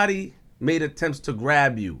anybody made attempts to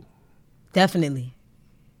grab you? Definitely.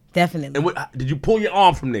 And did you pull your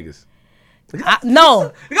arm from niggas?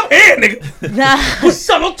 No. Nigga, I'm here, nigga. Nah. What's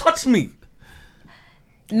up? Don't touch me.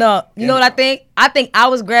 No, you know what I think? I think I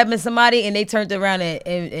was grabbing somebody and they turned around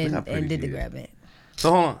and did the grabbing.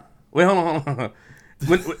 So hold on. Wait, hold on.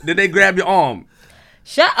 When, did they grab your arm?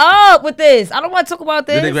 Shut up with this. I don't want to talk about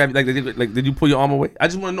this. Did they grab did you pull your arm away? I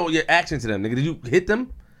just want to know your action to them, nigga. Did you hit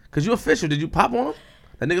them? Cause you official. Did you pop on them?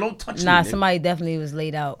 That nigga don't touch me. Nah, nigga. somebody definitely was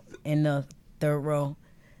laid out in the third row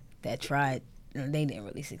that tried. They didn't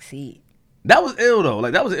really succeed. That was ill though.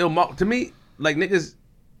 Like that was ill. To me, like niggas.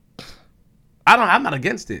 I'm not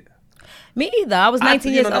against it. Me either. I was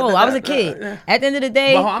 19 years old. I was a kid. At the end of the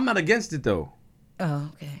day, but I'm not against it though. Oh,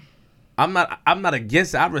 okay. I'm not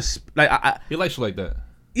against it. I respect. Like he likes shit like that.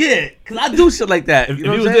 Yeah, cause I do shit like that. If you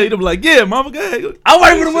was there, you'd be like, "Yeah, mama, go ahead." I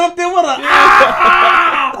might would have went up there with her.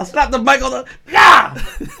 I slapped the bike on the.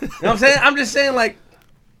 You know what I'm saying? I'm just saying like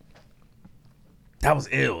that was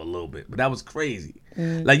ill a little bit, but that was crazy.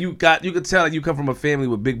 Like you could tell like you come from a family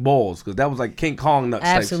with big balls because that was like King Kong nuts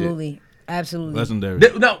Absolutely. type shit. Absolutely. Legendary.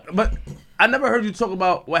 No, but I never heard you talk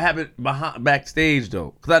about what happened backstage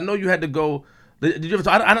though, because I know you had to go. Did you ever?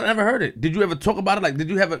 I never heard it. Did you ever talk about it? Like, did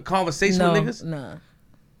you have a conversation with niggas? No.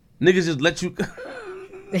 Niggas just let you.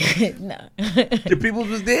 No. The people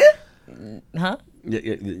was there. Huh? Yeah,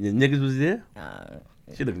 niggas was there.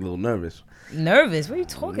 She looked a little nervous. Nervous? What are you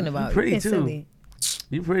talking about? You pretty You're too. silly.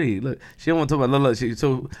 You pretty. Look, she don't want to talk about look.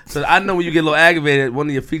 So I know when you get a little aggravated, one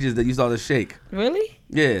of your features that you start to shake. Really?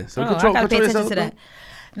 Yeah. So I control gotta pay attention yourself. to that.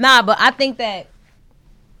 Nah, but I think that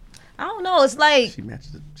I don't know. It's like She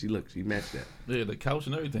matched it. She matched that. Yeah, the couch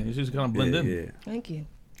and everything. It's just kind of blend in. Yeah. Thank you.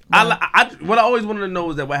 What I always wanted to know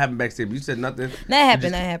is that what happened backstage. You said nothing. That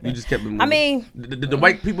happened. You just kept it moving. I mean, the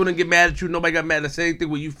white people didn't get mad at you. Nobody got mad at the same thing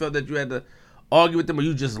where you felt that you had to argue with them or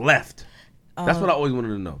you just left. That's what I always wanted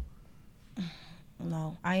to know.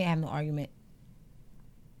 No, I ain't have no argument.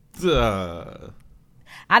 I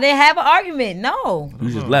I didn't have an argument. No.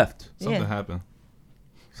 You just left. Something Yeah. happened.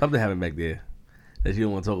 Something happened back there that you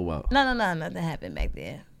don't want to talk about. No. Nothing happened back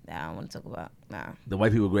there that I don't want to talk about. Nah. The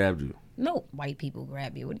white people grabbed you. No white people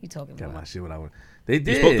grab you. What are you talking Got my about? shit when I went. They You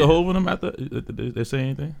did. spoke to Hov with him after? Did they say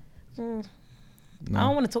anything? I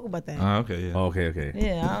don't want to talk about that. Okay, yeah. Okay.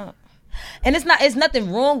 Yeah. I don't. And it's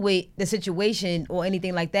nothing wrong with the situation or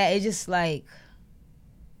anything like that. It's just like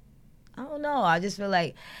I don't know. I just feel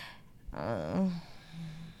like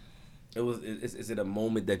Is it a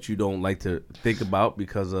moment that you don't like to think about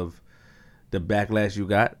because of the backlash you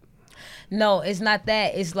got? no, it's not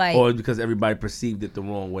that. It's like Or because everybody perceived it the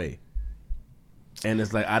wrong way? And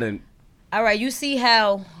it's like, I didn't. all right, you see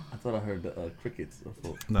how I thought I heard the crickets.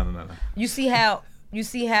 No. you see how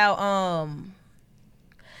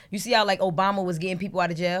like Obama was getting people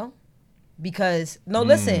out of jail because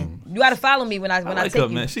listen, you gotta follow me when I like take her,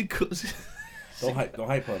 you. man. She cool. Don't hype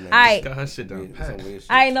her, man. All right, Got her shit down.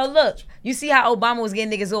 I know. Look, you see how Obama was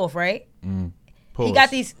getting niggas off, right? Pause. He got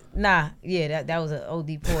these. That was an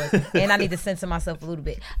OD pause, and I need to censor myself a little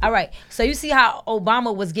bit. All right, so you see how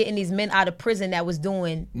Obama was getting these men out of prison that was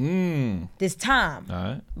doing this time,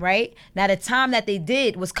 All right? Now the time that they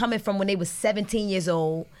did was coming from when they was 17 years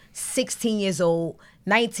old, 16 years old,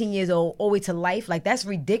 19 years old, all the way to life. Like that's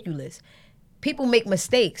ridiculous. People make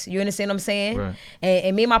mistakes. You understand what I'm saying? Right.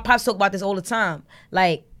 And me and my pops talk about this all the time.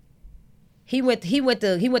 Like he went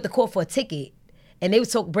to court for a ticket, and they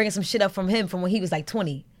was bringing some shit up from him from when he was like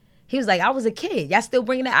 20. He was like, I was a kid. Y'all still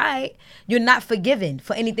bringing it? All right. You're not forgiven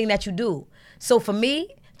for anything that you do. So for me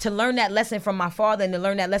to learn that lesson from my father and to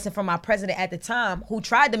learn that lesson from my president at the time, who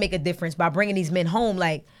tried to make a difference by bringing these men home,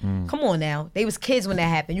 like, come on now. They was kids when that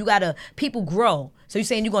happened. People grow. So you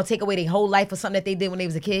saying you're going to take away their whole life for something that they did when they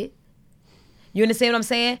was a kid? You understand what I'm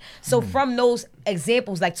saying? So from those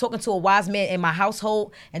examples, like talking to a wise man in my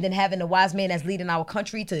household and then having a wise man that's leading our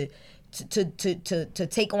country to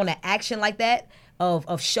take on an action like that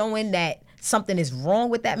of showing that something is wrong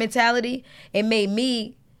with that mentality, it made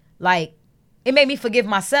me forgive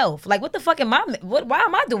myself. Like, what the fuck why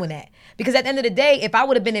am I doing that? Because at the end of the day, if I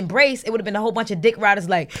would have been embraced, it would have been a whole bunch of dick riders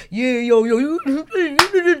like, yeah, yo, I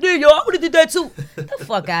would have did that too. Get the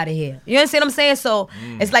fuck out of here. You understand what I'm saying? So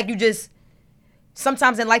it's like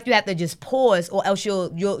sometimes in life you have to just pause or else you'll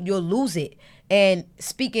lose it. And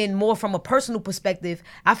speaking more from a personal perspective,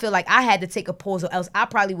 I feel like I had to take a pause or else I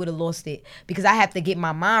probably would have lost it because I have to get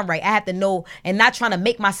my mind right. I have to know and not trying to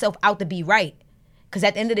make myself out to be right. Because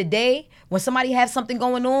at the end of the day, when somebody has something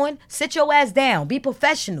going on, sit your ass down. Be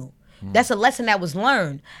professional. That's a lesson that was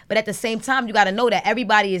learned. But at the same time, you got to know that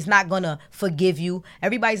everybody is not going to forgive you.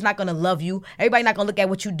 Everybody's not going to love you. Everybody not going to look at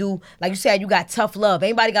what you do. Like you said, you got tough love.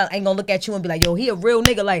 Ain't going to look at you and be like, yo, he a real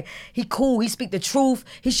nigga. Like, he cool. He speak the truth.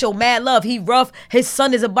 He show mad love. He rough. His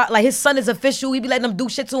son is official. He be letting them do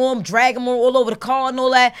shit to him, drag him all over the car and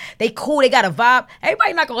all that. They cool. They got a vibe.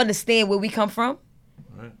 Everybody not going to understand where we come from.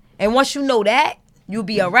 Right. And once you know that, you'll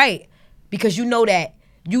be all right. Because you know that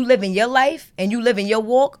you live in your life and you live in your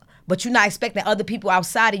walk, but you're not expecting other people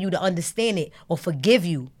outside of you to understand it or forgive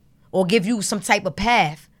you or give you some type of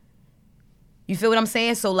path. You feel what I'm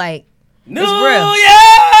saying? So, like, New it's real.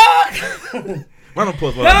 York! Round of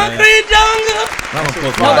applause for Concrete jungle! Round of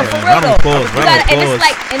applause for No, but for real though,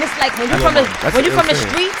 and it's like when you from the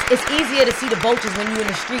streets, it's easier to see the vultures when you in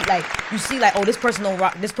the street. Like, you see, like, oh, this person don't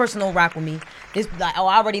rock with me. This, like, oh,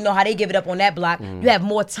 I already know how they give it up on that block. You have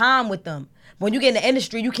more time with them. When you get in the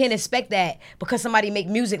industry, you can't expect that because somebody make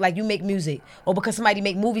music like you make music, or because somebody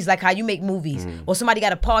make movies like how you make movies, or somebody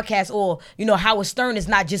got a podcast, or, you know, Howard Stern is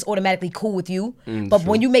not just automatically cool with you. But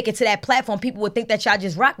when you make it to that platform, people would think that y'all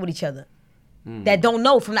just rock with each other. That don't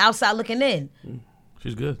know from the outside looking in.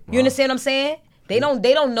 She's good. You understand what I'm saying? They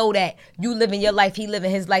don't know that you living your life, he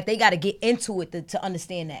living his life. They got to get into it to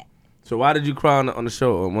understand that. So why did you cry on the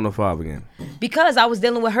show on 105 again? Because I was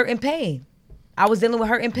dealing with hurt and pain.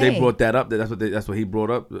 They brought that up. That's what he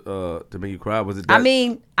brought up to make you cry. Was it that? I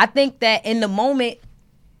mean, I think that in the moment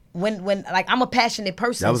when like, I'm a passionate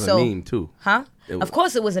person. That was a meme too. Huh? Of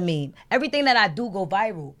course it was a meme. Everything that I do go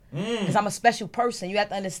viral because I'm a special person. You have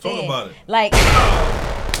to understand. Talk about it. Like,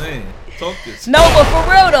 Dang, talk this. no, but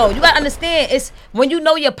for real though, you gotta understand. It's when you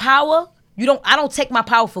know your power. I don't take my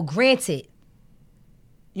power for granted.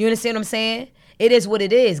 You understand what I'm saying? It is what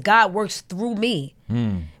it is. God works through me.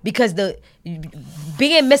 Because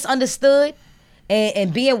being misunderstood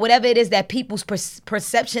and being whatever it is that people's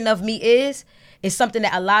perception of me is something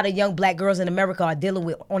that a lot of young black girls in America are dealing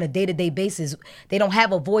with on a day-to-day basis. They don't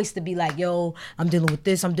have a voice to be like, yo, I'm dealing with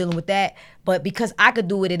this, I'm dealing with that. But because I could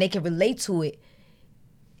do it and they can relate to it,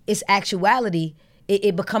 it's actuality.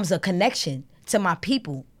 It becomes a connection to my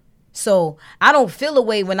people. So I don't feel a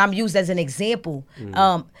way when I'm used as an example,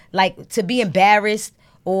 like to be embarrassed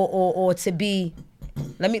or to be.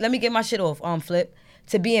 Let me get my shit off. Flip.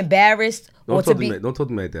 To be embarrassed or to be. Don't talk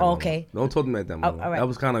to me like that. Oh, okay. Don't talk to me like that. All right. That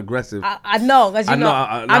was kind of aggressive. I know, cause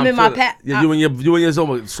I'm in my path. Yeah, you and your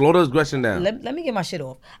zone. Slow the aggression down. Let me get my shit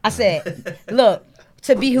off. I said, look,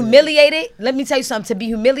 to be humiliated. Let me tell you something. To be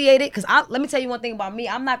humiliated, cause let me tell you one thing about me.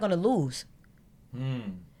 I'm not gonna lose.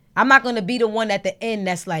 I'm not gonna be the one at the end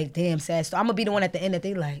that's like, damn, sad story. I'm gonna be the one at the end that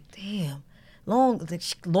they like, damn,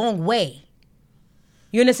 long way.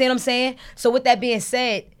 You understand what I'm saying? So with that being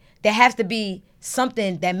said, there has to be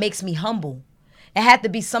something that makes me humble. It had to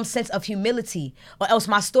be some sense of humility, or else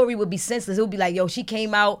my story would be senseless. It would be like, yo, she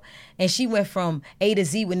came out and she went from A to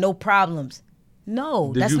Z with no problems.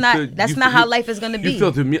 No, that's not how life is gonna be.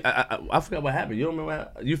 You felt I forgot what happened. You don't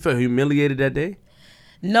remember? You felt humiliated that day?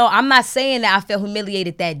 No, I'm not saying that I felt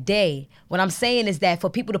humiliated that day. What I'm saying is that for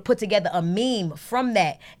people to put together a meme from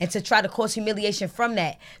that and to try to cause humiliation from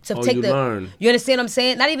that, to learn. You understand what I'm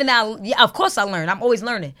saying? Not even now. Yeah, of course I learn. I'm always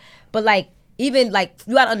learning. But like, even like,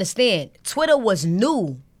 you gotta understand, Twitter was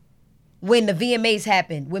new when the VMAs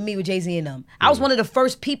happened with me, with Jay-Z and them. I was one of the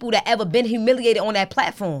first people that ever been humiliated on that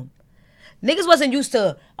platform. Niggas wasn't used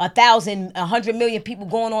to 1,000, 100 million people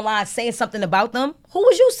going online saying something about them. Who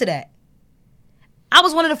was used to that? I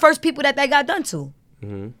was one of the first people that got done to.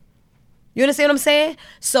 You understand what I'm saying?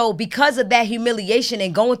 So because of that humiliation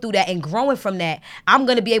and going through that and growing from that, I'm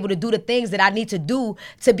gonna be able to do the things that I need to do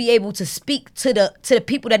to be able to speak to the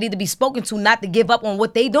people that need to be spoken to, not to give up on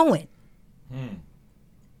what they doing.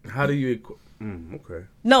 How do you? Okay.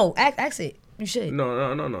 No, ask it. You should. No.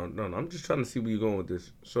 I'm just trying to see where you're going with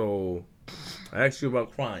this. So I asked you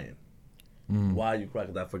about crying. Why you cry?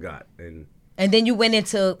 Because I forgot. And then you went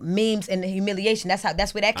into memes and humiliation.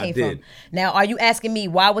 That's where that came from. Now, are you asking me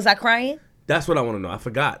why was I crying? That's what I want to know. I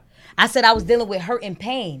forgot. I said I was dealing with hurt and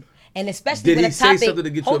pain, and especially when the topic. Did he say something to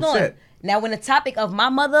get you upset? Now, when the topic of my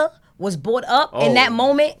mother was brought up in that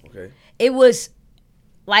moment, it was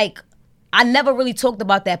like I never really talked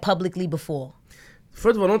about that publicly before.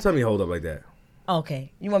 First of all, don't tell me hold up like that.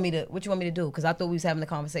 Okay, what you want me to do? Because I thought we was having a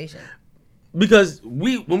conversation. Because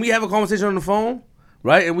when we have a conversation on the phone.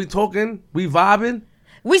 Right, and we talking, we vibing.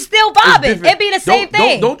 We still vibing. It be the same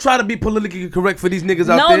thing. Don't try to be politically correct for these niggas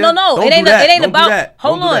out there. No. It ain't about.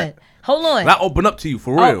 Hold on. I open up to you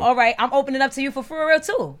for real. All right, I'm opening up to you for real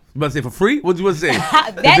too. You about to say for free? What you want to say?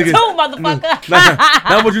 That too, motherfucker.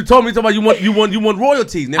 That's what you told me. You want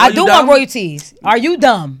royalties. Now, I do want royalties. Are you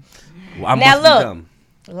dumb? Well, I must be dumb.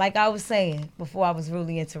 Like I was saying before I was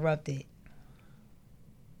really interrupted.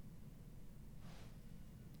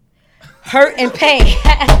 Hurt and pain.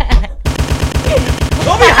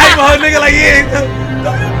 Don't be hyping her, nigga, like, yeah.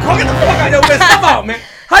 Don't get the fuck out of your way. Stop out, man.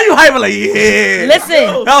 How you hyping like, yeah?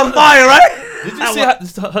 Listen. That was fire, right? Did you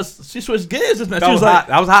see how she switched gears just now? That was hot.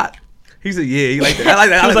 That was hot. He said, yeah, he like that. I like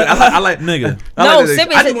that. I like nigga. No,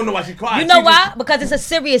 serious. I just want to know why she cried. You know why? Because it's a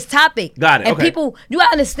serious topic. Got it, and okay. people, you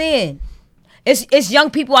gotta understand. It's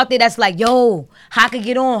young people out there that's like, yo, how I can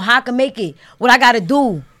get on? How I can make it? What I gotta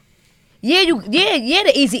do? Yeah,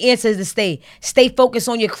 the easy answer is to stay focused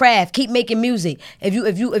on your craft. Keep making music. If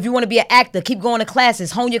you want to be an actor, keep going to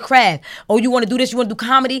classes, hone your craft. Oh, you want to do this, you want to do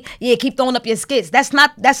comedy? Yeah, keep throwing up your skits. That's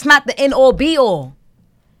not the end all be all.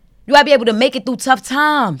 You gotta be able to make it through tough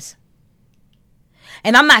times.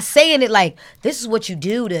 And I'm not saying it like this is what you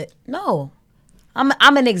do to no.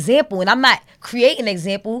 I'm an example, and I'm not creating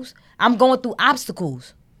examples. I'm going through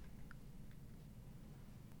obstacles.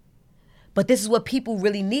 But this is what people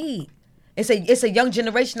really need. It's a young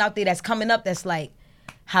generation out there that's coming up that's like,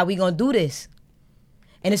 how we gonna do this?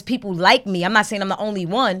 And it's people like me. I'm not saying I'm the only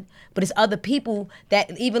one, but it's other people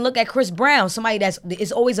that even look at Chris Brown, somebody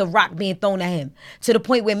it's always a rock being thrown at him to the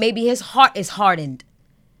point where maybe his heart is hardened.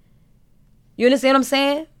 You understand what I'm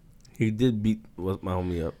saying? He did beat my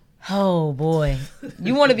homie up. Oh boy,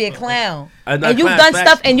 you want to be a clown, and you've done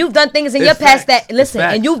stuff, and you've done things in your past that listen,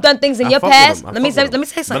 and you've done things in your past. Let me say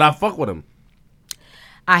something. But I fuck with him.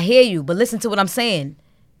 I hear you, but listen to what I'm saying.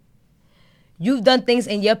 You've done things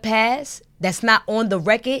in your past that's not on the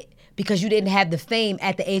record because you didn't have the fame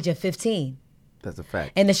at the age of 15. That's a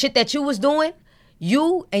fact. And the shit that you was doing,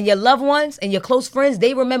 you and your loved ones and your close friends,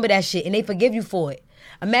 they remember that shit and they forgive you for it.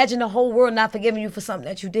 Imagine the whole world not forgiving you for something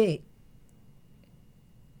that you did.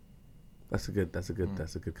 That's a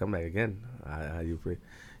good comeback again.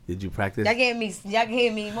 Did you practice? Y'all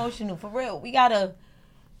getting me emotional for real. We gotta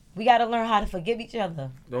learn how to forgive each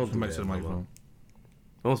other. Don't do that,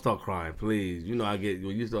 don't start crying, please. You know I get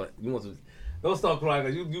you start. You want to. Don't start crying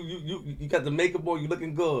because you got the makeup on. You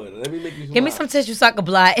looking good. Let me make you smile. Give me some tissue so I can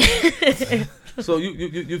blind. So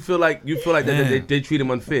you feel like that they treat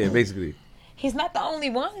him unfair, basically. He's not the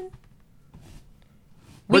only one.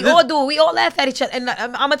 We all do it. We all laugh at each other. And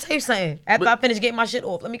I'm gonna tell you something. After I finish getting my shit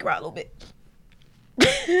off, let me cry a little bit.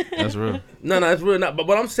 That's real. No, it's real not. But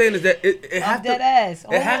what I'm saying is that it has to.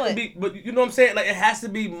 It has to be. But you know what I'm saying? Like it has to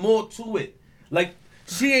be more to it. Like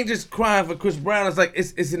she ain't just crying for Chris Brown. It's like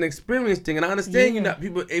it's an experience thing. And I understand you not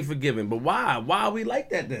people ain't forgiving. But why? Why are we like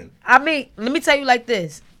that then? I mean, let me tell you like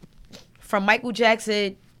this. From Michael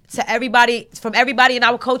Jackson to everybody, from everybody in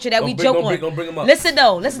our culture that we joke on. Don't bring him up. Listen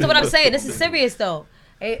though. Listen to what I'm saying. This is serious though.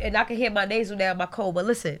 And I can hear my nasal now, my cold. But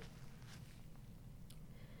listen.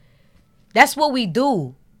 That's what we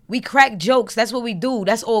do. We crack jokes. That's what we do.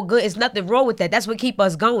 That's all good. It's nothing wrong with that. That's what keep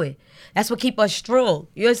us going. That's what keep us strong.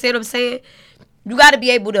 You understand what I'm saying? You gotta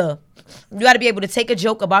be able to take a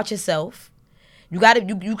joke about yourself. You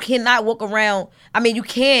cannot walk around. I mean, you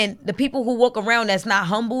can. The people who walk around that's not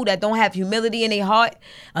humble, that don't have humility in their heart,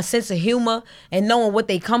 a sense of humor, and knowing what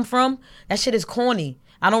they come from, that shit is corny.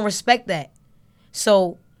 I don't respect that.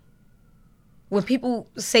 So when people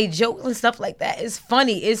say jokes and stuff like that, it's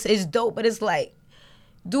funny, it's dope, but it's like,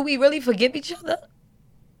 do we really forgive each other?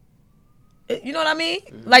 You know what I mean?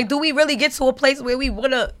 Like, do we really get to a place where we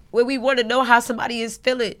wanna know how somebody is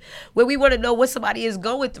feeling, where we wanna know what somebody is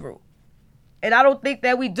going through? And I don't think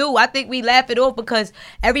that we do. I think we laugh it off because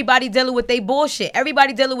everybody dealing with their bullshit.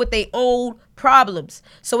 Everybody dealing with their own problems.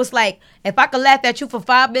 So it's like, if I could laugh at you for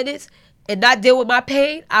 5 minutes and not deal with my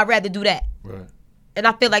pain, I'd rather do that. Right. And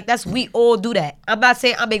I feel like we all do that. I'm not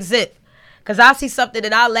saying I'm exempt. Because I see something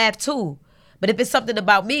and I laugh too. But if it's something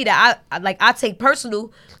about me that I take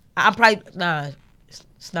personal, I'm probably,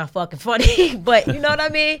 it's not fucking funny. But you know what I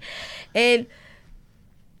mean? And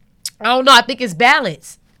I don't know, I think it's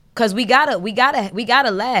balance. Because we gotta laugh. We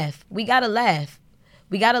gotta laugh. We gotta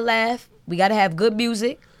laugh. We gotta have good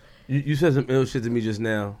music. You said some ill shit to me just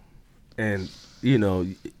now. And, you know,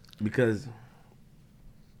 because,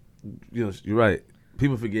 you know, you're right.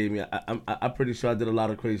 People forgave me. I'm pretty sure I did a lot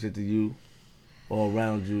of crazy shit to you, all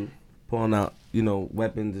around you, pulling out, you know,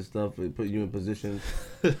 weapons and stuff, and putting you in positions.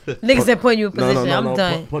 Niggas that put you in position. No, I'm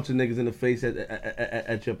done. Punching niggas in the face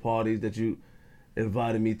at your parties that you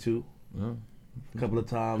invited me to. Yeah. A couple of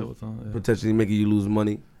times. Yeah. Potentially making you lose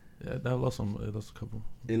money. Yeah, that lost a couple.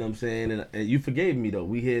 You know what I'm saying? And you forgave me though.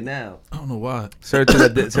 We here now. I don't know why.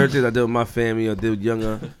 Certain things I did with my family, I did with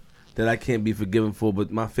younger. that I can't be forgiven for,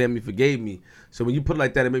 but my family forgave me. So when you put it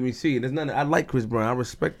like that, it made me see. And there's nothing. I like Chris Brown. I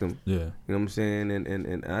respect him. Yeah. You know what I'm saying?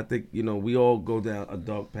 And I think, you know, we all go down a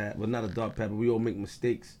dark path. Well, not a dark path, but we all make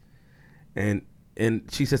mistakes. And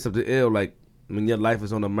she said something ill, like when your life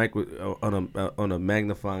is on a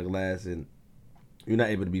magnifying glass and you're not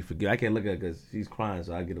able to be forgiven. I can't look at her because she's crying,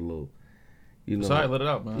 so I get a little. You know, sorry, let it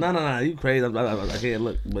out, man. No, you crazy. I can't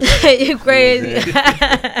look. But, you crazy.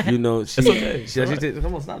 You know, she said,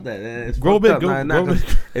 come on, stop that. It's grow big.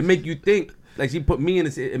 It make you think. Like, she put me in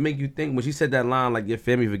this. It make you think. When she said that line, like, your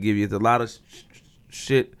family forgive you, it's a lot of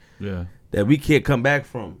shit that we can't come back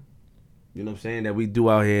from. You know what I'm saying? That we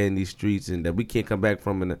do out here in these streets and that we can't come back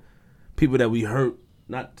from. And the people that we hurt,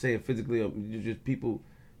 not saying physically, or just people,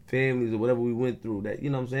 families, or whatever we went through. That,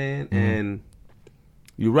 you know what I'm saying? Mm-hmm. And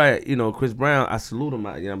you're right. You know, Chris Brown, I salute him.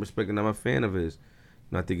 I'm respecting him. I'm a fan of his.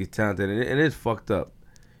 And I think he's talented. And it is fucked up.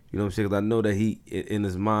 You know what I'm saying? Because I know that he, in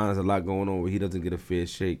his mind, there's a lot going on where he doesn't get a fair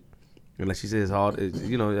shake. And like she said, it's hard.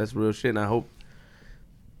 You know, that's real shit. And I hope,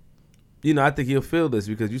 you know, I think he'll feel this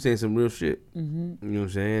because you're saying some real shit. Mm-hmm. You know what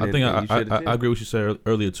I'm saying? I think I agree with what you said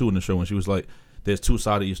earlier, too, in the show when she was like, there's two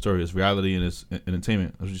sides of your story. It's reality and it's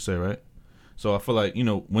entertainment. That's what you say, right? So I feel like, you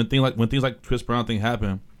know, when things like Chris Brown thing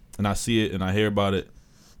happen and I see it and I hear about it,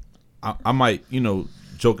 I might, you know,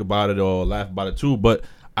 joke about it or laugh about it too, but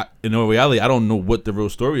in reality, I don't know what the real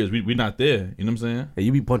story is. We're not there. You know what I'm saying? Hey,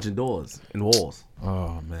 you be punching doors and walls.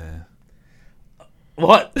 Oh, man.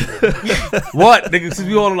 What? What, nigga? Since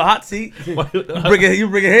we all on the hot seat, you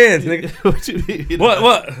bring your hands, nigga. What you mean?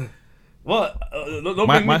 What?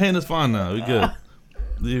 My hand is fine now. We good.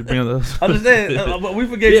 You bring those. I understand, but we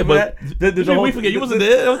forgave you for that. We forget you wasn't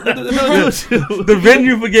there. The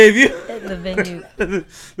venue forgave you. The venue.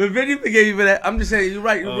 The venue forgave you for that. I'm just saying, you're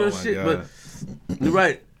right. You're real shit, God. But you're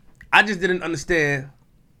right. I just didn't understand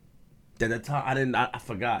that at the time. I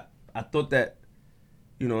forgot. I thought that,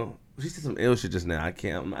 you know, she said some ill shit just now. I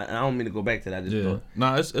don't mean to go back to that. I just thought.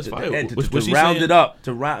 Nah, it's fine. To round it up,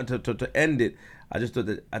 to end it. I just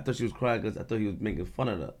thought she was crying because I thought he was making fun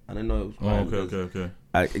of her. I didn't know it was crying. Okay.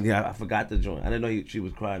 I forgot to join. I didn't know she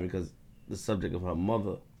was crying because the subject of her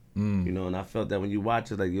mother. You know, and I felt that when you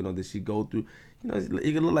watch it, like, you know, did she go through? You know,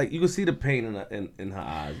 you can look like you can see the pain in her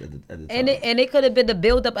eyes at the time. And it could have been the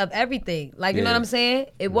buildup of everything. Like, you know what I'm saying?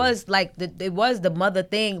 It was like it was the mother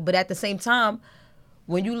thing, but at the same time,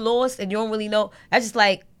 when you lost and you don't really know, that's just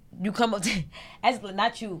like. You come up to, that's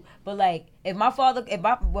not you, but like when my father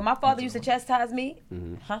used to chastise me,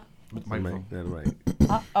 when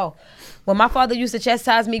my father used to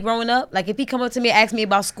chastise me growing up, like if he come up to me and ask me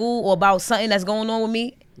about school or about something that's going on with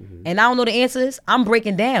me, and I don't know the answers, I'm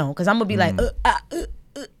breaking down because I'm gonna be like,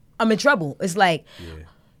 I'm in trouble. It's like,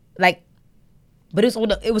 but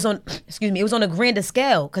it was on a grander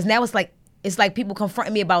scale because now it's like people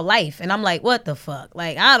confronting me about life, and I'm like, what the fuck?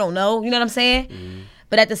 Like I don't know, you know what I'm saying?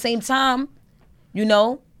 But at the same time, you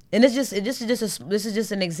know, and this is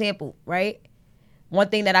just an example, right? One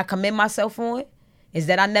thing that I commend myself on is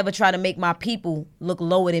that I never try to make my people look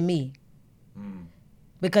lower than me.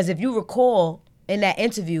 Because if you recall in that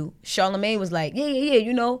interview, Charlamagne was like, yeah,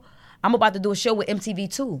 you know, I'm about to do a show with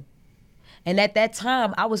MTV too. And at that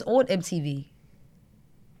time, I was on MTV.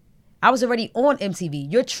 I was already on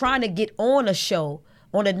MTV. You're trying to get on a show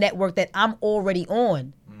on a network that I'm already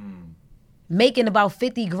on. Making about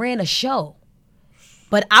 50 grand a show.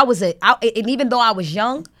 But and even though I was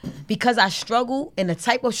young, because I struggled and the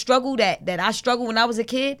type of struggle that I struggled when I was a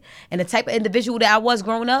kid and the type of individual that I was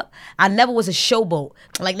growing up, I never was a showboat.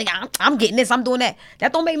 Like, nigga, I'm getting this, I'm doing that.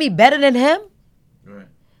 That don't make me better than him. Right.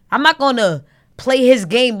 I'm not going to play his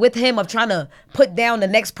game with him of trying to put down the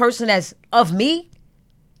next person that's of me.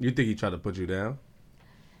 You think he tried to put you down?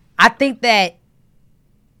 I think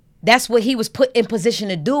that's what he was put in position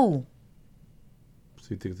to do.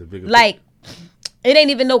 You think it's a bigger like it ain't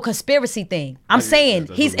even no conspiracy thing. I'm saying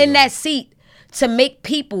he's in that seat to make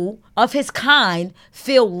people of his kind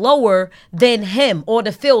feel lower than him or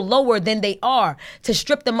to feel lower than they are, to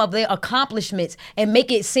strip them of their accomplishments and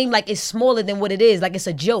make it seem like it's smaller than what it is, like it's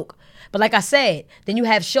a joke. But like I said, then you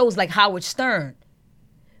have shows like Howard Stern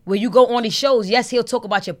where you go on these shows, yes, he'll talk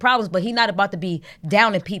about your problems, but he's not about to be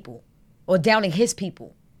downing people or downing his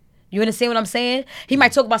people. You understand what I'm saying? He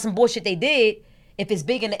might talk about some bullshit they did. If it's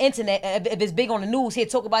big in the internet, if it's big on the news, he'll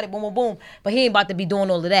talk about it, boom, boom, boom. But he ain't about to be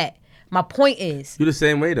doing all of that. My point is... You're the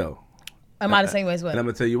same way, though. Am I the same way as well? And I'm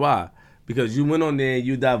going to tell you why. Because you went on there and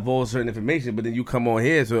you divulged certain information, but then you come on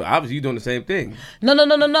here, so obviously you're doing the same thing.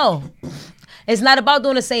 No. It's not about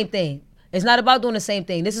doing the same thing. This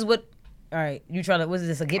is what All right, you trying to? What is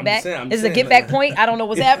this? A get I'm back? saying- I'm Is it a saying get back point? I don't know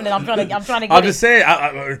what's happening. I'm trying to get I'm it. just saying.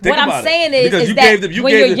 Think What I'm about saying it. is Because you that gave them, you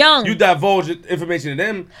when gave you're them, young- you divulged information to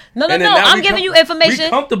them. No, and then now I'm we giving you information. We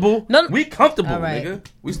comfortable. No, we comfortable, All right. nigga.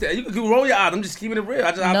 We stay. You can roll your eyes. I'm just keeping it real.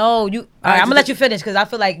 No, you. All right, I'm gonna let you finish because I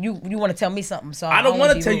feel like you want to tell me something. So I don't want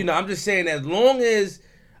wanna to be tell rude. you now. I'm just saying as long as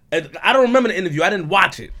I don't remember the interview. I didn't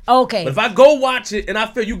watch it. Okay. But if I go watch it and I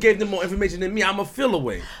feel you gave them more information than me, I'm going to feel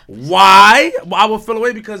away. Why? I will feel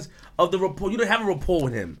away because of the rapport. You don't have a rapport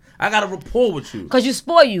with him. I got a rapport with you. Cause you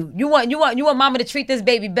spoil you. You want mama to treat this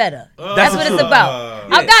baby better. That's what true. it's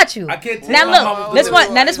about. I got you. I can't take now my look, mama this to one.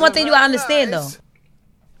 the- Now this one thing you gotta understand though.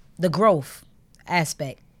 The growth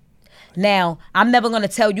aspect. Now I'm never gonna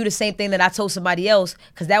tell you the same thing that I told somebody else,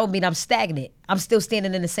 cause that would mean I'm stagnant. I'm still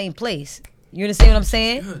standing in the same place. You understand what I'm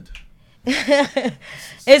saying? Good.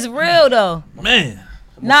 It's real though. Man.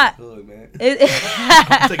 Not. Good, man.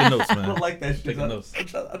 I'm taking notes, man. I don't like that shit. Taking notes.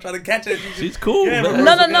 I'm trying to catch it. She's cool, Yeah, man.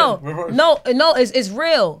 reverse No. it, reverse. No, it's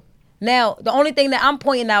real. Now, the only thing that I'm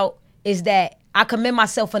pointing out is that I commend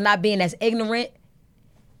myself for not being as ignorant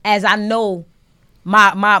as I know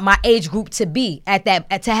my age group to be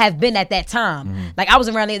to have been at that time. Mm-hmm. Like I was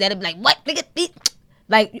around there that'd be like, what? Nigga,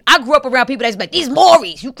 like I grew up around people that's like, these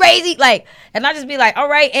Mauries, you crazy? Like, and I just be like, all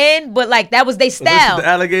right, but like that was their So this style. is the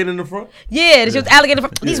alligator in the front? Yeah, this was alligator.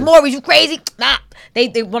 These Mauries, you crazy? Nah. They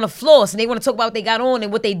want to floss and they want to talk about what they got on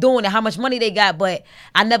and what they doing and how much money they got. But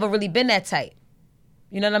I never really been that type.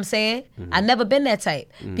 You know what I'm saying? I never been that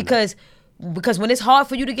type because when it's hard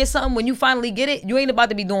for you to get something, when you finally get it, you ain't about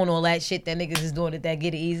to be doing all that shit that niggas is doing that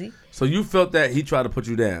get it easy. So you felt that he tried to put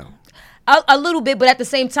you down? A little bit, but at the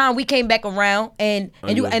same time, we came back around and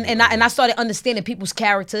you I started understanding people's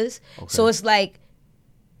characters. So it's like,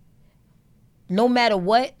 no matter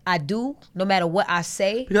what I do, no matter what I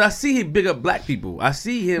say. Because I see him big up black people. I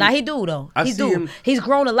see him. Nah, he do though. I He see do. him- He's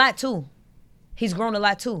grown a lot too.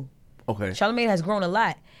 Okay. Charlamagne has grown a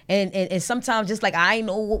lot. And sometimes, just like I ain't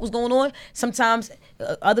know what was going on, sometimes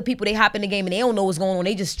other people, they hop in the game and they don't know what's going on.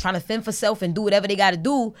 They just trying to fend for self and do whatever they got to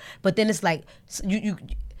do. But then it's like,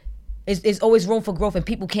 it's always room for growth and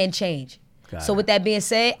people can change. So with that being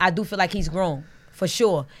said, I do feel like he's grown, for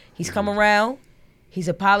sure. He's come around, he's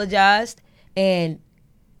apologized, and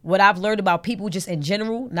what I've learned about people just in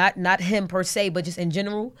general, not him per se, but just in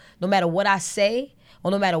general, no matter what I say, or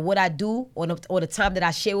no matter what I do, or the time that I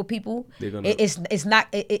share with people, it's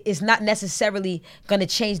not necessarily gonna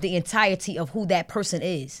change the entirety of who that person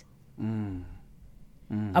is.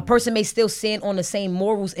 A person may still stand on the same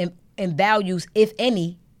morals and values, if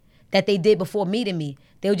any, that they did before meeting me.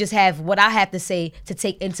 They'll just have what I have to say to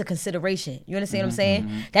take into consideration. You understand what I'm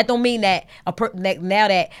saying? That don't mean that now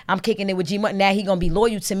that I'm kicking it with G Money, now he gonna be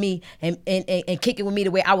loyal to me and kick it with me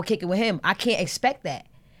the way I would kick it with him. I can't expect that.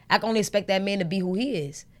 I can only expect that man to be who he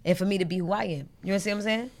is and for me to be who I am. You understand what I'm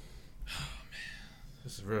saying?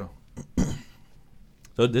 This is real.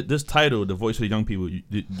 So this title, The Voice of the Young People,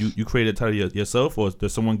 you created that title yourself, or did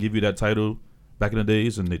someone give you that title back in the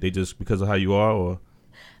days and they just, because of how you are, or?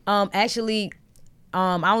 Actually,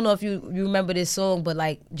 I don't know if you remember this song, but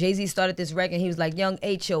like Jay-Z started this record and he was like, Young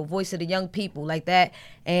H.O., Voice of the Young People, like that.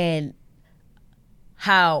 And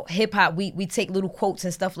how hip hop, we take little quotes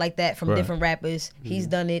and stuff like that from different rappers. He's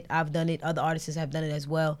done it, I've done it, other artists have done it as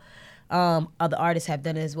well.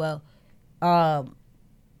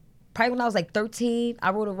 Probably when I was like 13,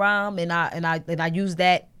 I wrote a rhyme and I used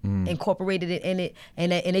that, incorporated it in it,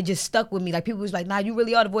 and it just stuck with me. Like people was like, nah, you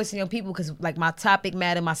really are the voice of young people, because like my topic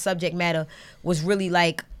matter, my subject matter was really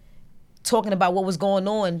like talking about what was going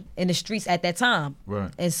on in the streets at that time. Right.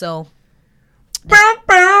 And so oh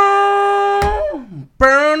boy,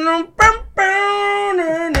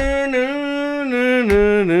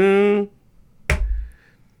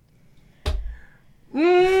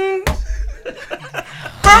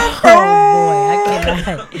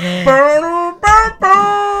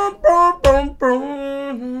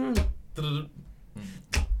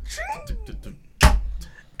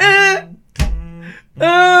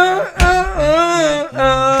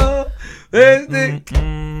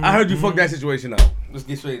 I I heard you fuck that situation up. Let's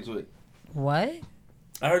get straight into it. What?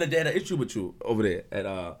 I heard that they had an issue with you over there at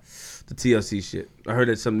the TLC shit. I heard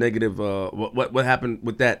that some negative. What happened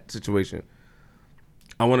with that situation?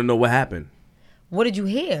 I want to know what happened. What did you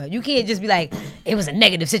hear? You can't just be like, it was a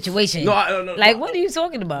negative situation. No, like, what are you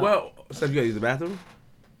talking about? Well, Steph, you gotta use the bathroom?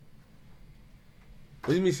 What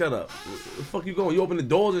do you mean shut up? Where the fuck you going? You open the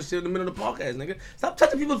doors and shit in the middle of the podcast, nigga. Stop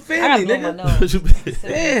touching people's family, I gotta blow my nigga. nose.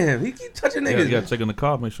 Damn, he keep touching niggas. You gotta check in the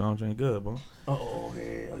car, make sure I'm doing good, bro. Oh,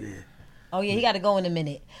 hell yeah. Oh yeah, he got to go in a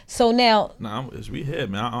minute. So now, Nah, we here,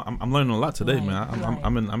 man. I'm learning a lot today, Right, man. right.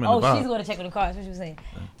 I'm in the oh, vibe. she's going to check with the car. That's what she was saying.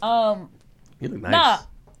 You look nice. Nah,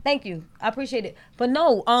 thank you. I appreciate it. But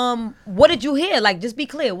no, what did you hear? Like, just be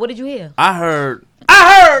clear. What did you hear? I heard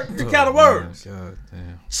the count of words. God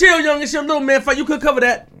damn. Chill, young, it's your little man fight. You could cover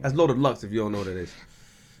that. That's Loaded Lux if you don't know what that is.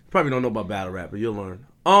 Probably don't know about battle rap, but you'll learn.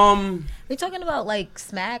 We're talking about like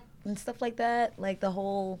smack and stuff like that, like the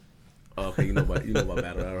whole. Oh, okay, you know about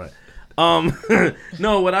battle rap, all right.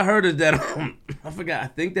 No, what I heard is that I forgot. I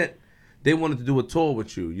think that they wanted to do a tour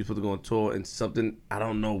with you. You're supposed to go on tour and something. I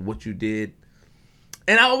don't know what you did.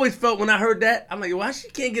 And I always felt when I heard that, I'm like, why she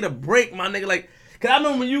can't get a break, my nigga? Like, cause I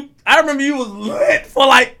remember you was lit for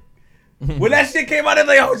like when that shit came out. They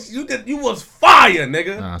like, oh, you was fire,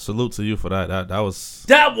 nigga. Nah, salute to you for that. That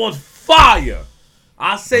was fire.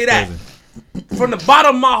 I say that crazy. from the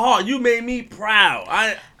bottom of my heart. You made me proud.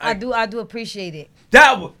 I do appreciate it.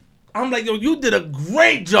 I'm like, yo, you did a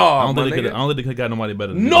great job. I don't think they could got nobody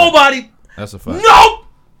better than nobody. You. That's a fact. Nope.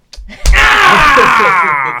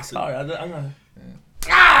 Sorry, I'm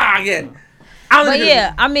yeah. But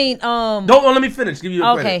yeah, I mean, don't let me finish. Give you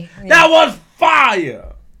a credit. Yeah. That was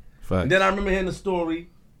fire. Fact. And then I remember hearing the story.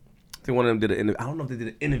 I think one of them did an interview. I don't know if they did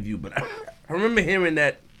an interview, but I remember hearing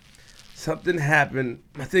that something happened.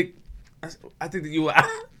 I think that you were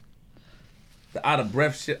the out of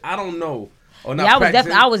breath shit. I don't know. Or not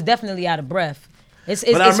I was definitely out of breath. It's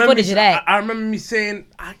footage of that. I remember me saying,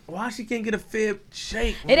 why she can't get a fair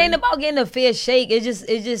shake? It ain't about getting a fair shake. It's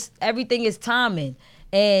just everything is timing,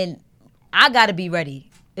 and I gotta be ready.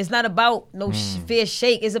 It's not about no fair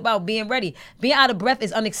shake. It's about being ready. Being out of breath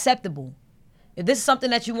is unacceptable. If this is something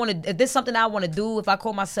that you want to, if this is something I want to do, if I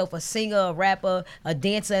call myself a singer, a rapper, a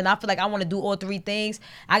dancer, and I feel like I want to do all three things,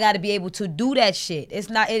 I got to be able to do that shit. It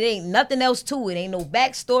ain't nothing else to it. Ain't no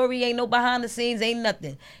backstory, ain't no behind the scenes, ain't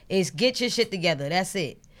nothing. It's get your shit together. That's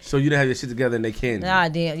it. So you didn't have your shit together and they canned you? Nah,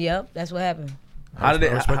 damn. Yep, that's what happened. How did they?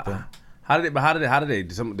 How did they?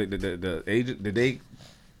 The agent? Did they?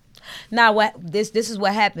 Nah, this is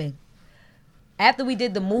what happened. After we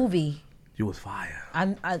did the movie. You was fire.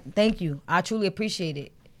 I thank you. I truly appreciate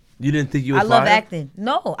it. You didn't think you was fire? I love acting.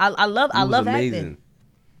 No, I love amazing. acting.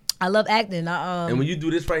 I love acting. And when you do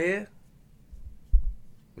this right here,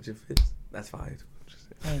 with your fist, that's fire.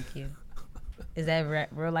 Thank you. Is that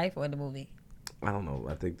real life or in the movie? I don't know.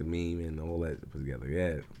 I think the meme and all that put together.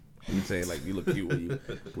 Yeah. You saying like you look cute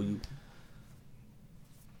when you.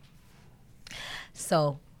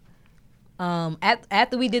 So,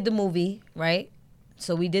 after we did the movie, right?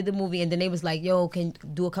 So we did the movie, and then they was like, "Yo, can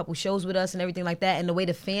do a couple shows with us and everything like that." And the way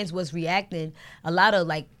the fans was reacting, a lot of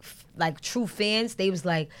like true fans, they was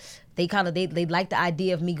like, they liked the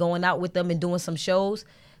idea of me going out with them and doing some shows.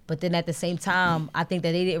 But then at the same time, I think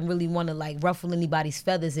that they didn't really want to like ruffle anybody's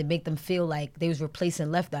feathers and make them feel like they was replacing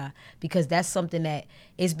Left Eye, because that's something that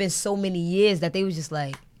it's been so many years that they was just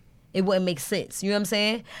like, it wouldn't make sense. You know what I'm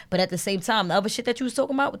saying? But at the same time, the other shit that you was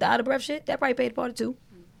talking about with the out of breath shit, that probably played a part too.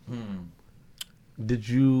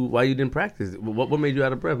 Why you didn't practice? What made you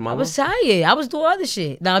out of breath, Mama? I was tired. I was doing other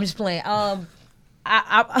shit. No, I'm just playing. I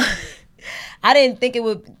didn't think it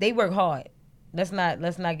would. They work hard. Let's not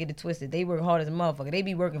get it twisted. They work hard as a motherfucker. They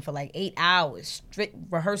be working for like 8 hours, strict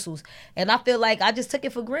rehearsals. And I feel like I just took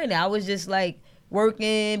it for granted. I was just like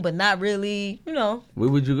working, but not really, you know. Where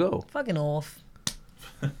would you go? Fucking off.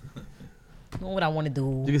 Know what I want to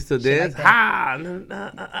do. You can still dance? Like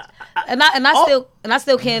and I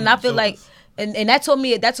still can. And I feel like and that taught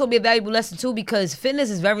me a valuable lesson too, because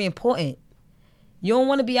fitness is very important. You don't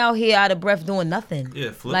want to be out here out of breath doing nothing.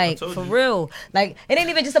 Yeah, like for real. Like it ain't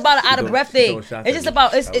even just about an out of breath thing. It's just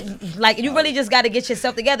about it's like you really just got to get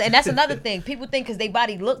yourself together. And that's another thing. People think because they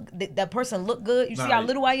body that person look good. You see how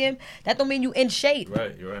little I am? That don't mean you in shape.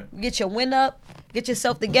 Right, you're right. Get your wind up. Get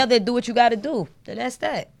yourself together. And do what you got to do. And that's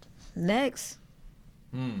that. Next.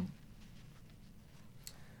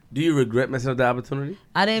 Do you regret messing up the opportunity?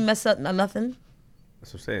 I didn't mess up nothing.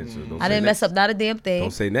 That's what I'm saying. So I didn't mess up not a damn thing.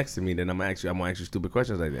 Don't say next to me, then I'm gonna ask you stupid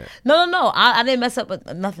questions like that. No. I didn't mess up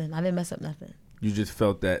nothing. I didn't mess up nothing. You just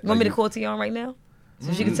felt that. You want me to call Tion right now?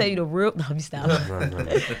 So she can tell you the real. No, I'm stopping. No.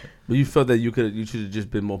 But you felt that you should have just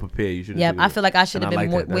been more prepared. Yeah, I feel like I should have been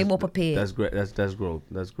way more prepared. That's great. That's growth.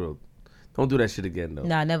 That's growth. Don't do that shit again, though.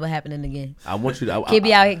 Nah, never happening again. I want you to. Can't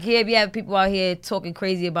be having people out here talking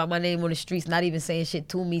crazy about my name on the streets, not even saying shit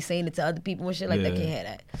to me, saying it to other people and shit like that. Can't have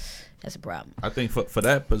that. That's a problem. I think for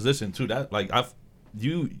that position too, that like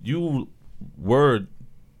you were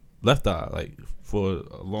Left Eye like for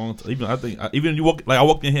a long time. Even I think you walk like I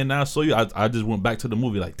walked in here now, I saw you. I just went back to the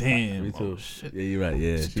movie like damn. Me too. Oh, shit. Yeah, you're right.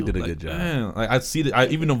 Yeah, she did a good job. Man, like I see that.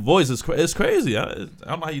 Even the voice is it's crazy. I don't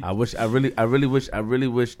know how you. I really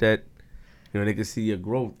wish that. You know, they could see your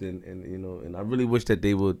growth, and you know, and I really wish that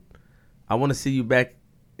they would. I want to see you back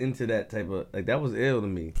into that type of like that was ill to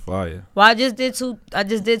me. Fire. Well, I just did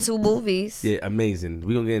two movies. Yeah, amazing.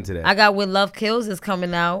 We gonna get into that. I got When Love Kills is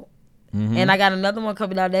coming out. Mm-hmm. And I got another one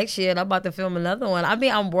coming out next year, and I'm about to film another one. I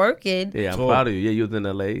mean, I'm working. Yeah, I'm proud of you. Yeah, you was in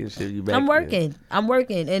LA and shit. You back. I'm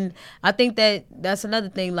working, and I think that's another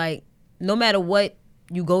thing. Like, no matter what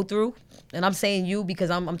you go through, and I'm saying you because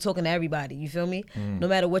I'm talking to everybody. You feel me? No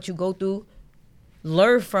matter what you go through,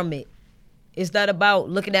 learn from it. It's not about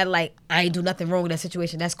looking at it like I ain't do nothing wrong in that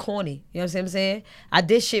situation. That's corny. You know what I'm saying? I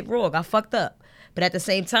did shit wrong. I fucked up, but at the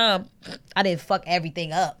same time, I didn't fuck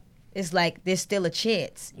everything up. It's like there's still a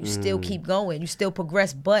chance. You still keep going. You still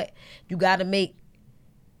progress, but you got to make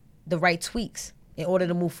the right tweaks in order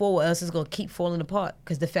to move forward. Else it's going to keep falling apart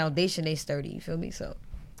because the foundation ain't sturdy. You feel me? So,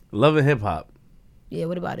 Love and Hip Hop. yeah,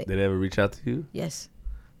 what about it? Did they ever reach out to you? Yes.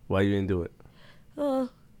 Why you didn't do it?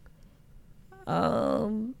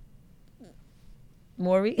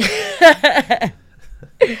 Maury?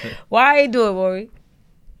 Why I ain't do it, Maury?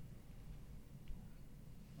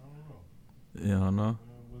 Yeah, I don't know.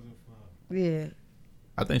 Yeah.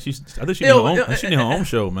 I think she need her own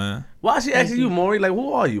show, man. Why is she asking you, Maury? Like,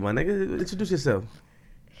 who are you, my nigga? Introduce yourself.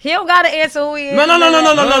 He don't got to answer who he is. No,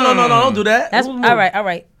 don't do that. That's all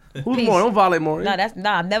right. Who's Peace. Maury? Don't violate Maury.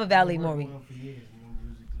 I've never violated Maury.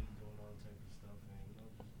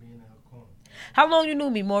 How long you knew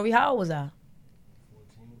me, Maury? How old was I?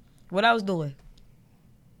 14. What I was doing?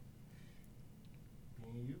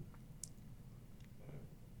 Being you.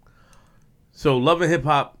 So, Love and Hip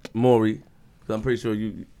Hop, Maury, 'cause I'm pretty sure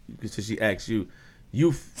since she asked you,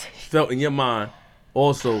 you felt in your mind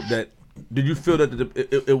also that, did you feel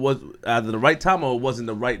that it was either the right time or it wasn't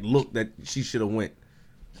the right look that she should have went?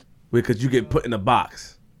 Because you get put in a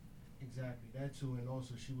box. Exactly, that too, and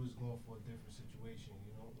also she was going for a different situation,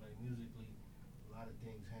 you know, like musically, a lot of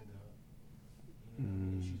things hinder her. You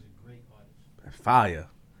know, and she's a great artist. Fire.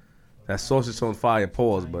 That sausage on fire,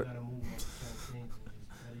 pause, but. You gotta move on to certain things and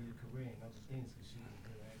just study your career and other things because she's a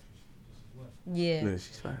good actress just as well. Yeah. Yeah,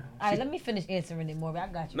 she's fine. All right, let me finish answering it, Maury. I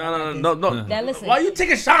got you. No. Now listen. Why you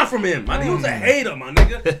taking shine from him, man? He was a hater, my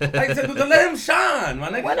nigga. Like, to let him shine, my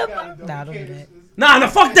nigga. What about? Nah, don't do that. Nah,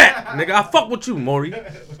 fuck that, nigga. I fuck with you, Maury.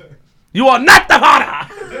 You are not the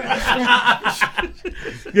father.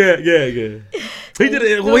 yeah. He did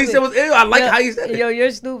it. What he said was ill. I like how he said it. Yo,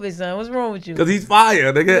 you're stupid, son. What's wrong with you? Cause he's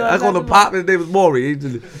fire, nigga. Yo, I call him Pop. His name was Maury.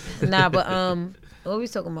 Nah, but what we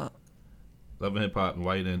talking about? Love and Hip Hop and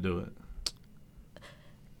why you didn't do it?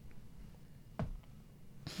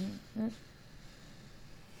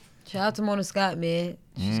 Shout out to Mona Scott, man.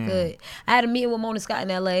 She's good. I had a meeting with Mona Scott in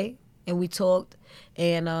LA, and we talked.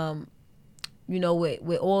 And you know,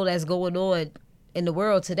 with all that's going on in the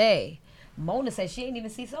world today, Mona said she ain't even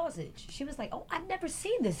see sausage. She was like, "Oh, I've never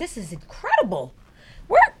seen this. This is incredible.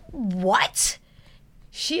 What?"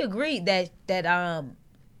 She agreed that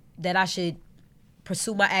I should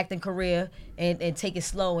pursue my acting career and take it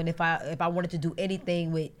slow. And if I wanted to do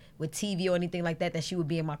anything with TV or anything like that she would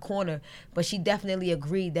be in my corner. But she definitely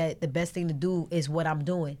agreed that the best thing to do is what I'm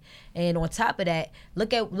doing. And on top of that,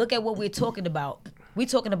 look at what we're talking about. We're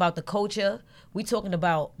talking about the culture. We're talking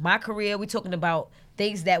about my career. We're talking about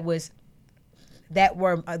things there was a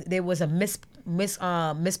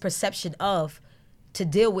misperception of to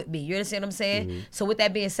deal with me. You understand what I'm saying? Mm-hmm. So with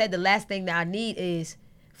that being said, the last thing that I need is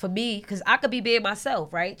for me, because I could be being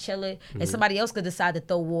myself, right? Chilling, and somebody else could decide to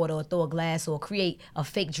throw water or throw a glass or create a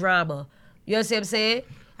fake drama. You understand what I'm saying?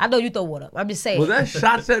 I know you throw water. I'm just saying. Was that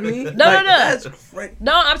shots at me? No. That's crazy.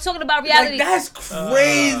 No, I'm talking about reality. Like, that's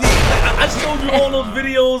crazy. I showed you all those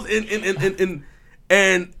videos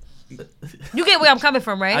and you get where I'm coming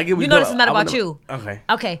from, right? I get where you know this is not about you.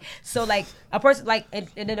 Okay. So like a person and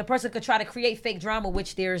then a person could try to create fake drama,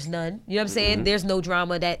 which there's none. You know what I'm saying? Mm-hmm. There's no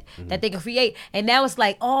drama that they can create. And now it's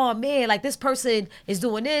like, oh man, like this person is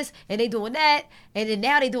doing this and they doing that, and then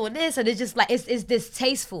now they doing this, and it's just like it's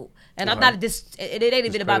distasteful. And I'm not it ain't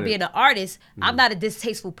even about being an artist. Mm-hmm. I'm not a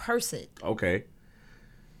distasteful person. Okay.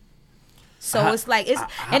 So it's like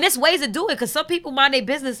and there's ways to do it, because some people mind their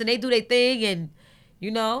business and they do their thing, and you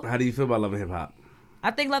know. How do you feel about Love and Hip Hop? I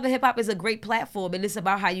think Love and Hip Hop is a great platform, and it's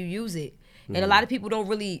about how you use it. And a lot of people don't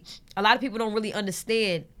really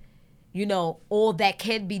understand, you know, all that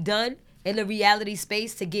can be done in the reality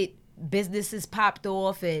space to get businesses popped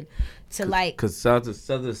off and to like. Because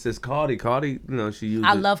Southern says Cardi, you know, she used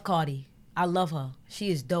I love Cardi. I love her. She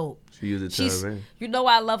is dope. She used it to her man. You know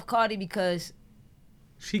why I love Cardi? Because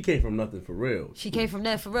she came from nothing for real. She came from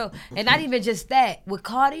nothing for real. And not even just that. With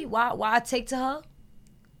Cardi, why I take to her?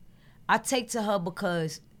 I take to her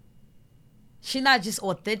because she not just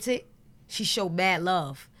authentic, she showed mad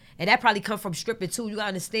love. And that probably come from stripping too. You gotta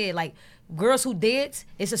understand, like, girls who dance,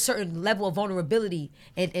 it's a certain level of vulnerability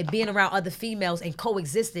and being around other females and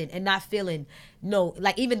coexisting and not feeling,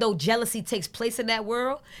 like, even though jealousy takes place in that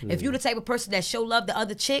world, if you the type of person that show love to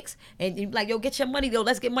other chicks and you like, yo, get your money, yo,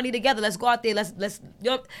 let's get money together, let's go out there, let's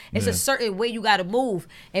it's a certain way you gotta move.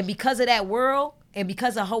 And because of that world, and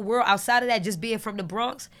because of her world outside of that, just being from the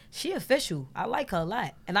Bronx, she official. I like her a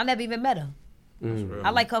lot. And I never even met her. I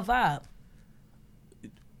like her vibe.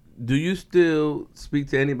 Do you still speak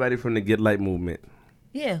to anybody from the Get Light movement?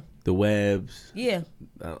 Yeah. The Webs? Yeah.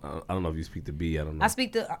 I don't know if you speak to B. I don't know. I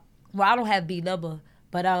speak to, I don't have B number,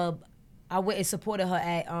 but I went and supported her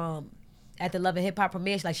at the Love and Hip Hop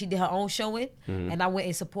premiere. Like, she did her own showing, and I went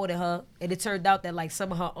and supported her. And it turned out that, like,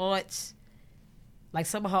 some of her aunts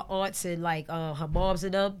and, like, her moms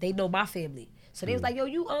and them, they know my family. So they was like, yo,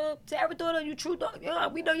 you Tara daughter, you true daughter, yeah,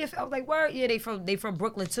 we know your family. I was like, word, yeah, they from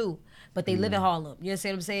Brooklyn too, but they live in Harlem. You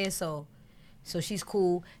understand what I'm saying? So she's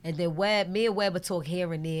cool. And then me and Web would talk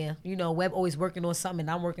here and there. You know, Web always working on something, and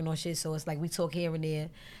I'm working on shit. So it's like we talk here and there.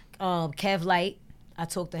 Kev Light, I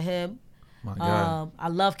talk to him. My God. I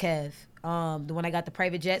love Kev. The one I got the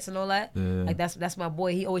private jets and all that. Yeah. Like that's my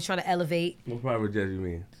boy. He always trying to elevate. What private jet you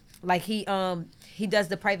mean? Like he does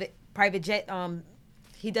the private jet.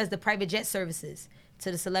 He does the private jet services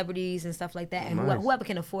to the celebrities and stuff like that, and whoever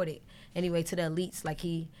can afford it. Anyway, to the elites, like,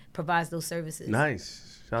 he provides those services.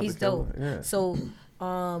 Nice. He's dope. Yeah. So,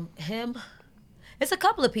 him. It's a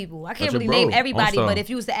couple of people. I can't That's really your bro, name everybody, OnStar. but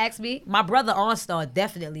if you was to ask me, my brother OnStar,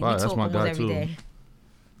 definitely. Wow, We that's talk my almost guy, every too. day.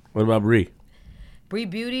 What about Bree? Bree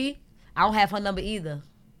Beauty, I don't have her number either.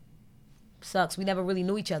 Sucks. We never really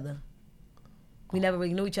knew each other. We never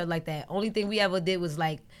really knew each other like that. Only thing we ever did was,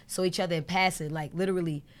 like, saw each other in passing. Like,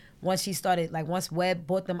 literally, once she started, like, once Webb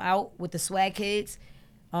bought them out with the Swag Kids,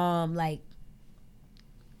 like,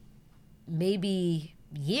 maybe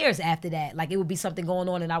years after that, like, it would be something going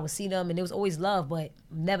on and I would see them, and it was always love, but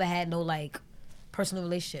never had no, like, personal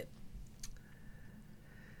relationship.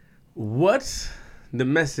 What's the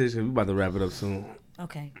message? We're about to wrap it up soon.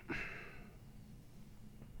 Okay.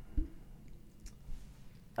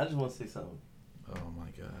 I just want to say something. Oh my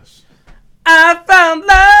gosh. I found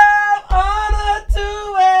love on a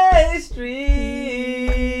two-way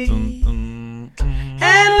street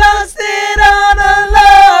and lost it on a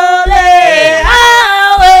lonely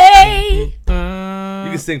highway. You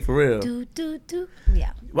can sing for real. Do.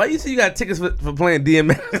 Yeah. Why you say you got tickets for playing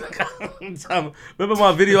DMX? Remember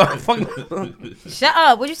my video? Shut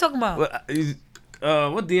up. What you talking about?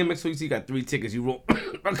 What DMX song you see? You got 3 tickets. You wrote.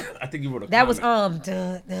 I think you wrote a. That was comment.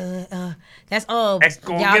 that's Y'all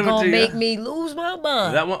gonna make me lose my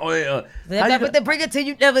mind. That one. Oh yeah. But to bring it to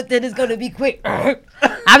you, never then it's gonna be quick. I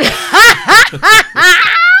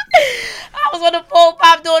was on the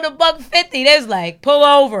 4-5 doing the $150. They was like, pull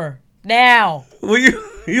over now. Were you?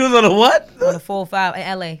 You was on a what? On the 4-5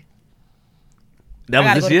 in LA. That I was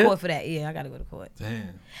gotta this go to year. court for that. Yeah, I gotta go to court.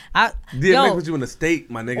 Damn. DMX put you in the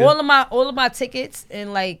state, my nigga. All of my tickets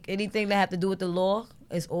and, like, anything that have to do with the law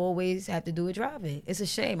is always have to do with driving. It's a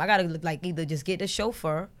shame. I gotta, like, either just get the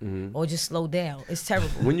chauffeur or just slow down. It's terrible.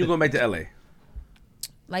 When you going back to LA?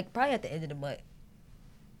 Like, probably at the end of the month.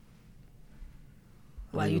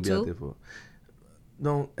 Why, you gonna be out too? there for?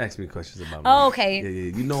 Don't ask me questions about me. Oh, okay.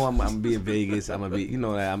 Yeah. You know I'm be in Vegas. I'm gonna be. You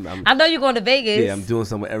know that I'm. I know you're going to Vegas. Yeah, I'm doing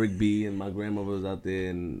something with Eric B. and my grandmother was out there,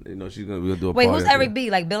 and we'll do a Wait, party who's out Eric there. B?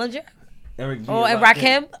 Like Billinger? Eric B. Oh, and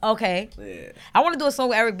Rakim? Okay. Yeah. I want to do a song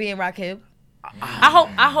with Eric B and Rakim.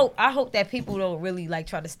 I hope that people don't really, like,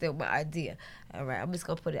 try to steal my idea. All right, I'm just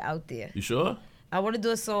gonna put it out there. You sure? I want to do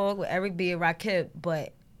a song with Eric B and Rakim,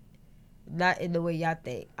 but not in the way y'all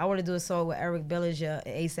think. I want to do a song with Eric Bellinger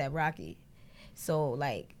and A$AP Rocky. So,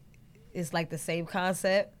 like, it's like the same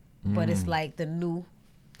concept, but it's like the new.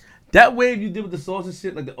 That wave you did with the sauce and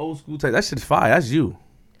shit, like the old school type, that shit's fire. That's you.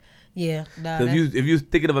 Yeah, nah. So if you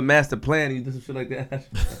thinking of a master plan and you do some shit like that,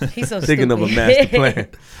 He's so thinking stupid. of a master plan.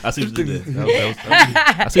 I see what you did there.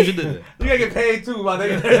 I see what you did there. You gotta get paid too, my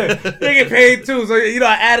nigga. You gotta get paid too. So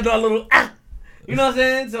I added on a little. You know what I'm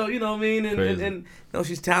saying? So you know what I mean. And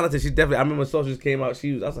she's talented. She's definitely. I remember when Sausages came out.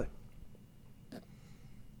 I was like,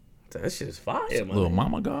 that shit is fire, man. Little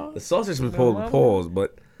mama god. The Sausage was pause,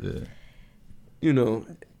 but Yeah.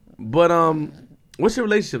 But what's your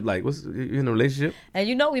relationship like? You in a relationship?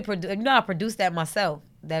 And I produced that myself.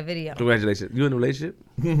 That video. Congratulations. You in a relationship?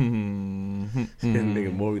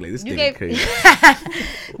 Nigga Maury like this You nigga gave- crazy.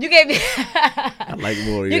 You gave me. I like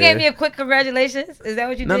Maury. You gave me a quick congratulations. Is that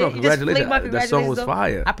what you No, did? no, You just congratulations. flicked my That song was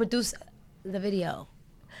congratulations fire. I produced the video.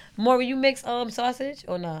 Maury, you mix sausage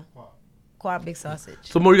or no? Quad big sausage.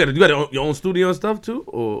 So Maury, you got your own studio and stuff too,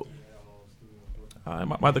 or I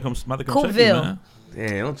might have to come check you, Coolville. man.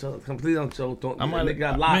 Damn, completely don't. That I'm nigga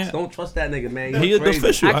got like, locks. man. Don't trust that nigga, man. He is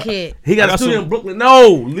official. I can't. He got a studio in Brooklyn.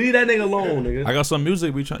 No, leave that nigga alone, nigga. I got some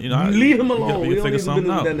music. We try, Leave him alone. We We can don't figure need to something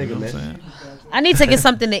do out. that nigga, You know what I'm man. saying? I need to get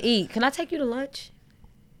something to eat. Can I take you to lunch?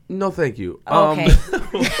 No, thank you. Okay.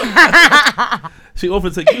 She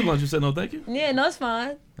offered to take you lunch. You said no, thank you. Yeah, no, it's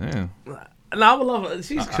fine. Damn. No, I would love her.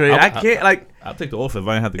 She's crazy. I can't like. I'll take the offer if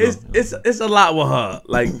I ain't have to go. It's a lot with her.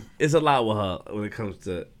 Like it's a lot with her when it comes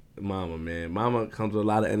to Mama, man. Mama comes with a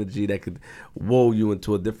lot of energy that could woo you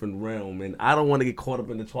into a different realm, and I don't want to get caught up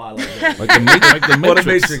in the twilight zone. like the Or the Matrix.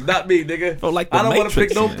 Matrix, not me, nigga. Oh, like the I don't want to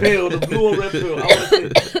Matrix, pick no man. pill, the blue or red pill. I wanna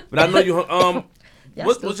pick, but I know you. Y'all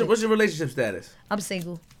What's stupid. your relationship status? I'm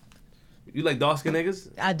single. You like dark skin niggas,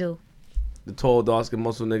 I do. the tall dark skin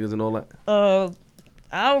muscle niggas and all that.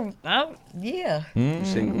 Yeah, You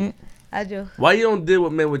single. I do. Why you don't deal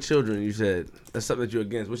with men with children? You said that's something that you're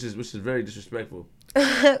against, which is very disrespectful.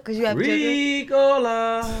 Cause you have children.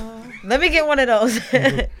 Ricola. Let me get one of those.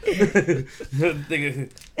 Nigga.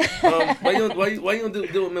 Why you don't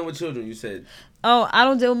deal with men with children? You said. Oh, I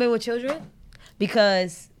don't deal with men with children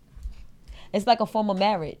because it's like a form of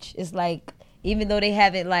marriage. It's like even though they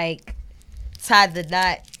haven't like tied the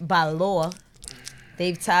knot by law,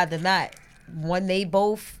 they've tied the knot. When they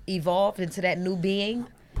both evolved into that new being,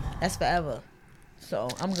 that's forever. So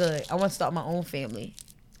I'm good. I want to start my own family.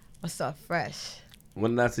 I want to start fresh.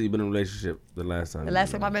 When last time you been in a relationship? The last time. The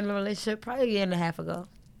last time I've been in a relationship, probably a year and a half ago.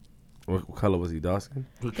 What color was he? Dark skin?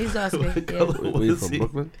 He's asking. What Yeah. color Were you was from he?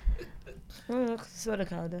 Brooklyn? Sort of,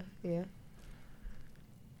 kinda. Yeah.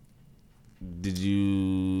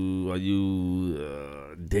 Are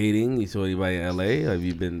you dating? You saw anybody in LA? Have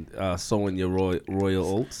you been sowing your royal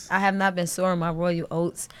oats? I have not been sowing my royal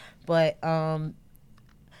oats, but I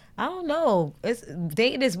don't know.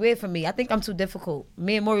 Dating is weird for me. I think I'm too difficult.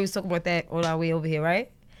 Me and Maury was talking about that on our way over here,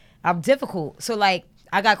 right? I'm difficult. So like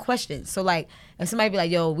I got questions. So like if somebody be like,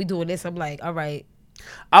 yo, we doing this, I'm like, all right.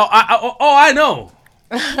 I know.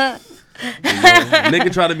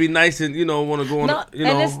 Nigga try to be nice and want to go on. No,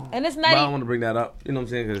 and it's not But I don't even- want to bring that up. You know what I'm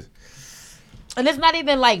saying? Because And it's not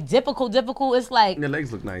even like difficult. It's like, your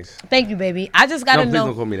legs look nice. thank you, baby. I just gotta No, please know.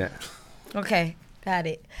 don't call me that. Okay, got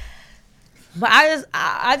it. But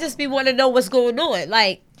I just be wanting to know what's going on.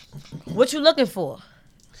 Like, what you looking for?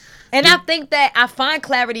 And I think that I find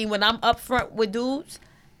clarity when I'm upfront with dudes.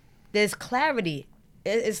 There's clarity.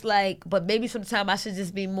 It's like, but maybe sometimes I should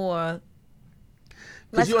just be more.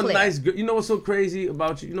 Because you're a clear. nice girl. You know what's so crazy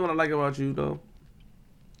about you? You know what I like about you, though?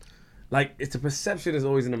 Like, it's the perception is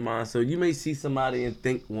always in the mind. So you may see somebody and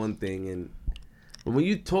think one thing, but when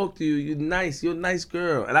you talk to you, you're nice. You're a nice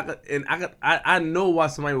girl. I know why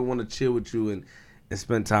somebody would want to chill with you and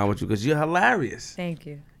spend time with you because you're hilarious. Thank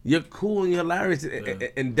you. You're cool and you're hilarious.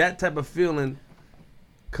 And that type of feeling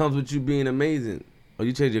comes with you being amazing. Oh,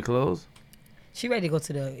 you change your clothes? She ready to go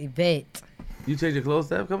to the event. You change your clothes,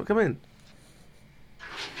 Steph? Come in.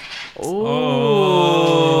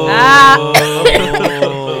 Oh.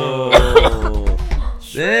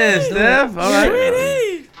 Yeah, Steph. All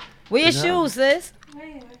right. Where your shoes, sis?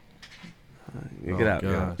 Yeah, get out.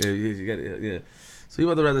 God. Yeah, you got it. Yeah. So you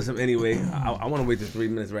want to wrap this up anyway. I want to wait till 3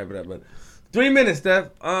 minutes to wrap it up, but 3 minutes, Steph.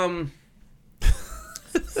 I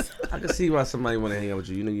can see why somebody want to hang out with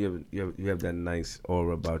you. You know, you have that nice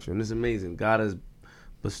aura about you, and it's amazing. God has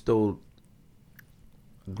bestowed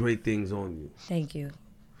great things on you, Thank you.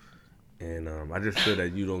 and I just feel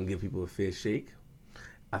that you don't give people a fair shake.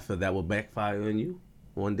 I feel that will backfire on you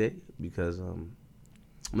one day because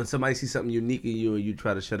when somebody sees something unique in you and you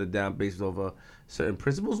try to shut it down based off certain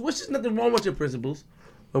principles, which is nothing wrong with your principles,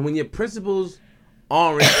 but when your principles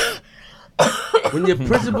aren't, when your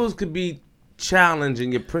principles could be challenged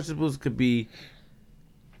and your principles could be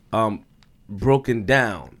broken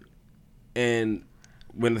down, and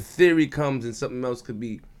when the theory comes and something else could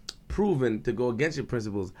be proven to go against your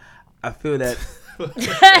principles, I feel that and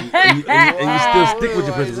you still stick with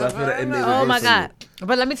your principles. I feel that it may Oh my reverse on God.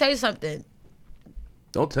 But let me tell you something. you.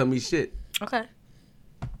 Don't tell me shit. Okay.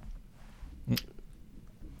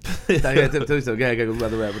 I gotta tell you something. I gotta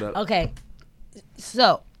rather wrap it up. Okay.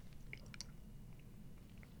 So.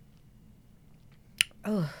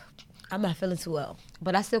 Oh, I'm not feeling too well,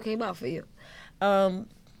 but I still came out for you.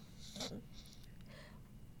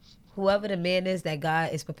 Whoever the man is that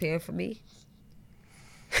God is prepared for me.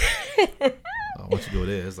 Once you go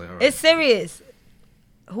there, it's like, all right. It's serious.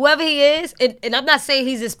 Whoever he is, and I'm not saying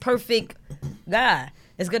he's this perfect guy.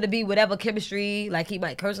 It's gonna be whatever chemistry. Like he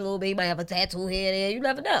might curse a little bit, he might have a tattoo here and there. You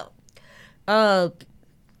never know. But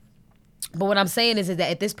what I'm saying is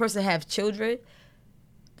that if this person have children,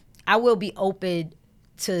 I will be open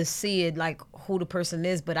to see it like who the person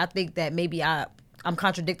is. But I think that maybe I'm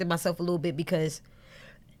contradicting myself a little bit because,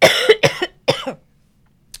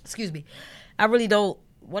 excuse me, I really don't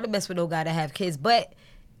want to mess with no guy that have kids, but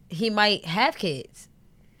he might have kids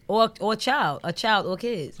or a child or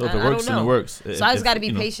kids. So if it works, then it works. So I just got to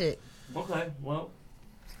be patient. Okay, well,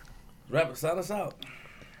 sign us out.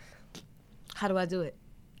 How do I do it?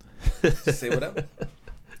 Just say whatever.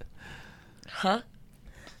 Huh?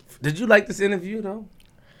 Did you like this interview though?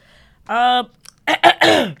 Oh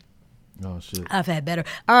shit! I've had better.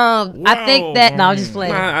 I think that no, I'm just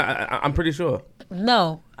playing. I'm pretty sure.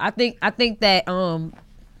 No, I think that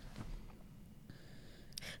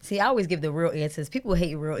See, I always give the real answers. People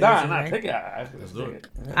hate real answers. Nah, right? take it. Let's do it.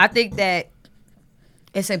 I think that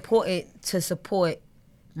it's important to support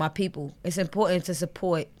my people. It's important to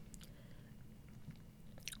support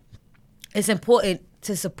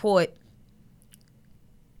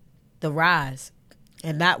the rise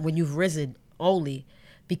and not when you've risen only,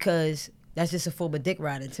 because that's just a form of dick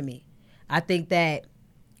riding to me. I think that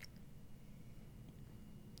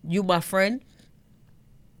you, my friend,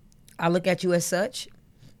 I look at you as such.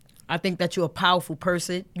 I think that you're a powerful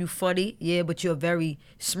person. You funny, yeah, but you're a very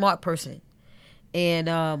smart person.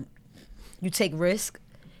 And you take risk,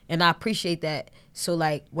 and I appreciate that. So,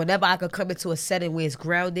 like, whenever I could come into a setting where it's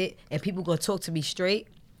grounded and people gonna talk to me straight,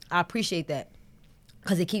 I appreciate that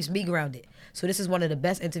because it keeps me grounded. So this is one of the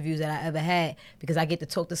best interviews that I ever had because I get to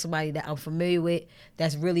talk to somebody that I'm familiar with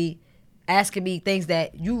that's really asking me things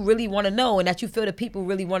that you really want to know and that you feel the people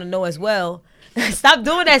really want to know as well. Stop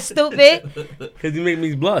doing that, stupid. Because you make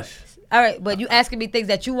me blush. All right, but you asking me things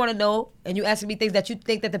that you want to know, and you asking me things that you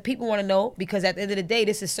think that the people want to know, because at the end of the day,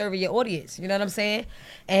 this is serving your audience. You know what I'm saying?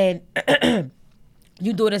 And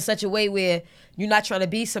you do it in such a way where you're not trying to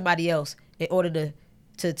be somebody else in order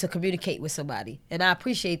to communicate with somebody. And I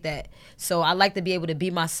appreciate that. So I like to be able to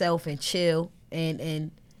be myself and chill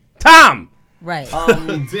and Tom! Right.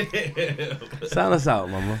 Damn. Sign us out,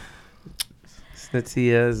 mama.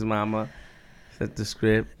 Snatia's mama. Set the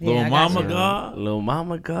script. Yeah, Little I got mama you. God. Little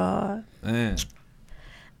mama God. Man.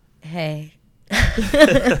 Hey. All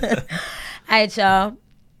right, y'all.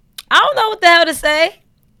 I don't know what the hell to say.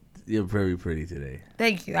 You're very pretty today.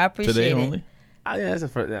 Thank you. I appreciate Today it. only? Oh, yeah, that's the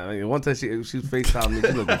first. I mean, one time she FaceTimed me.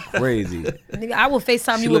 She looked crazy. Nigga, I will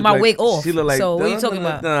FaceTime She you with looked my like- wig off. She looked like, so what are you talking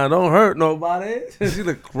about? Nah, don't hurt nobody. She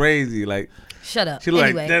looked crazy. Like, Shut up. she looked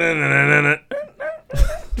Anyway. like,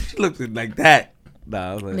 she looked like that.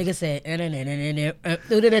 Nah, I was like, Nigga said.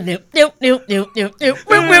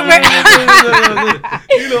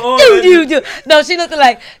 No, she looked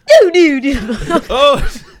like Oh.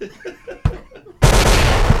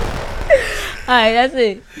 All right, that's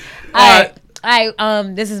it. All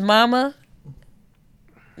right. This is Mama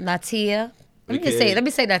Natia. Let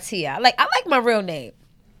me say Natia. I like my real name.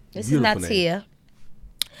 This Beautiful is name. Natia,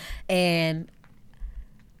 and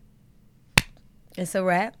it's a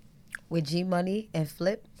rap with G Money and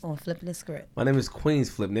Flip on Flipping the Script. my name is Queens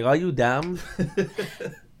Flip, nigga. Are you down?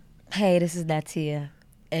 Hey, this is Natia,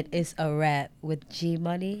 and it's a rap with G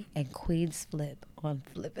Money and Queen's Flip on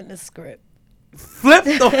Flipping the Script. Flip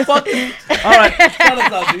the fucking. All right, shout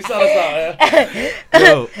us out, G. Shout us out,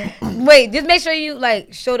 Yo. Wait, just make sure you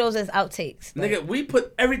like show those as outtakes. Like, nigga. We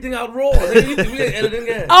put everything out raw. Nigga, we ain't editing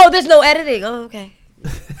again. oh, there's no editing. Oh, okay.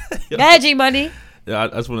 Go ahead, G Money. Yeah, I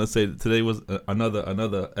just want to say that today was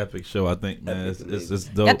another epic show. I think, man, it's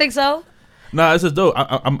dope. I think so. Nah, it's just dope.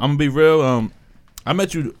 I'm gonna be real. I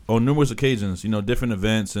met you on numerous occasions. You know, different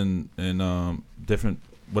events and different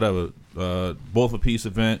whatever. Both a Peace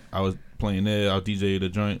event. I was playing there. I was DJ the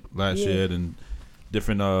joint last year, and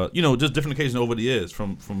different just different occasions over the years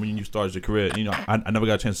from when you started your career. You know, I never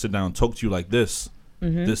got a chance to sit down and talk to you like this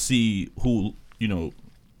to see who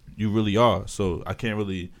you really are. So I can't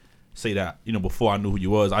really say that before I knew who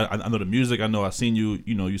you was. I know the music. I know I seen you.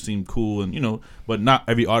 You seem cool and but not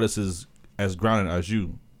every artist is as grounded as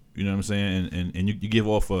you. You know what I'm saying? And you give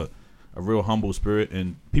off a real humble spirit,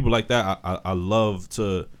 and people like that I love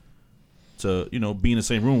to be in the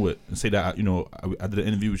same room with and say that I did an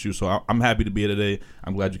interview with you. So I'm happy to be here today.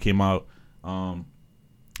 I'm glad you came out.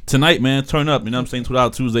 Tonight, man, turn up. You know what I'm saying? 2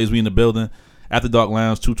 Tuesdays, we in the building. After Dark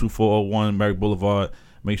Lounge, 22401 Merrick Boulevard.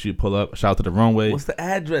 Make sure you pull up. Shout out to the Runway. What's the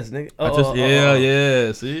address, nigga?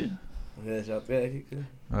 Yeah. See, Yeah, shout there.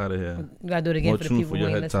 out of here. You gotta do it again More for the tune people for who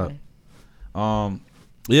your ain't head top. listening.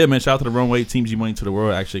 Yeah, man. Shout out to the Runway. Team G Money to the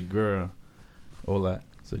world. Actually, girl. All that.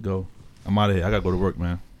 So go. I'm out of here. I gotta go to work,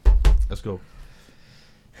 man. Let's go.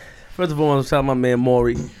 First of all, I want to shout out my man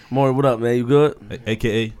Maury. Maury, what up, man? You good?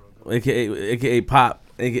 AKA AKA Pop.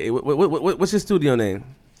 AKA what's your studio name?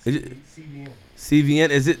 Is it CVN. CVN?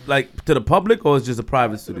 Is it like to the public or is it just a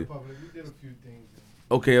private To the studio? public. We did a few things.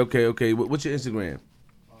 Okay. What's your Instagram?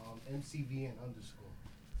 MCVN_.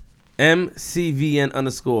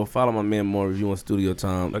 MCVN_. Follow my man Maury if you want studio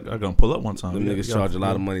time. I gonna pull up one time. Them niggas charge a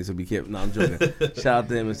lot of money, so be careful. No, I'm joking. Shout out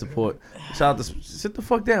to them and support. Shout out to sit the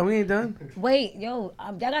fuck down. We ain't done. Wait, yo,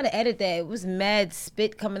 y'all gotta edit that. It was mad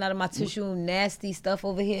spit coming out of my tissue, nasty stuff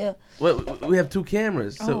over here. Well, we have 2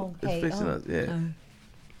 cameras, so Oh, okay. it's fixing Oh. us. Yeah.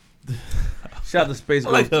 Shout out to Space I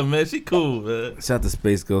like Ghost. her, man. She cool, man. Shout out to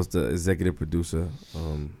Space Ghost, the executive producer.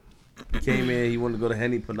 He came in. He wanted to go to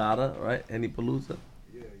Henny Panada, right? Henny Palooza.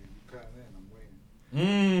 Yeah, you got in.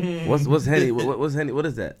 I'm waiting. What's Henny? What's Henny? What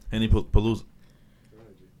is that? Henny Palooza.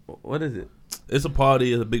 What is it? It's a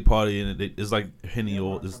party. It's a big party, and it's like Henny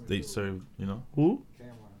or they serve. You know, Who?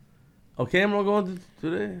 Cameron. Oh, Cameron going to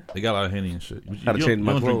today? they got a lot of Henny and shit. You Gotta don't- change you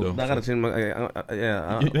my don't drink, clothes. though, I gotta so. change my.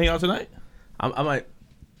 Yeah. You hang out tonight? I might.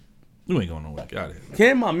 You ain't going nowhere. Get out of here.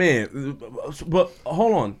 Cam, my man. But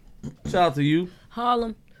hold on. Shout out to you.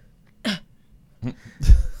 Harlem.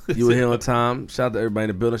 You were here on time. Shout out to everybody in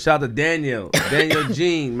the building. Shout out to Daniel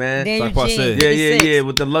Jean, man. Daniel like what I Jean, said. 56. Yeah,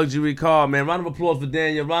 with the luxury car, man. Round of applause for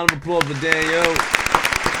Daniel. Round of applause for Daniel.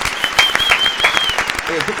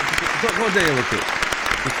 Hey, come on, Daniel, real quick.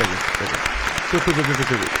 Just a second.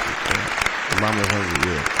 Quick. Mama's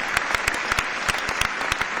hungry, yeah.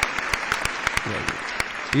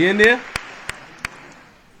 You in there?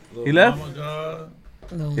 He left? Oh my God.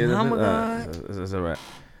 No, Yeah, mama that's, God. that's all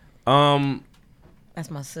right. That's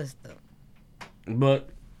my sister. But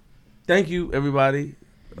thank you, everybody.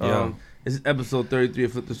 Yeah. This is episode 33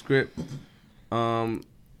 of Flip the Script. Oh,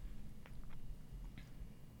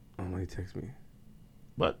 he text me.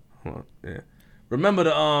 What? Hold on. Yeah. Remember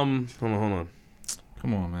the hold on.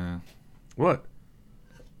 Come on, man. What?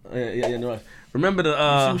 Yeah, no rush. Remember the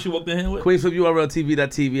See what she walked in here with? Queens Flip URL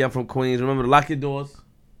TV.tv. I'm from Queens. Remember to lock your doors.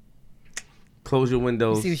 Close your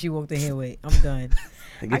windows. See what she walked in here with. I'm done.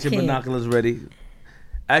 And get I your can't. binoculars ready.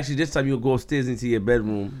 Actually, this time you'll go upstairs into your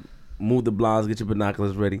bedroom, move the blinds, get your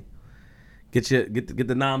binoculars ready. Get the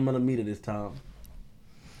 9mm this time.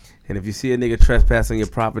 And if you see a nigga trespassing your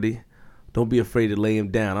property, don't be afraid to lay him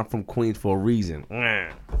down. I'm from Queens for a reason.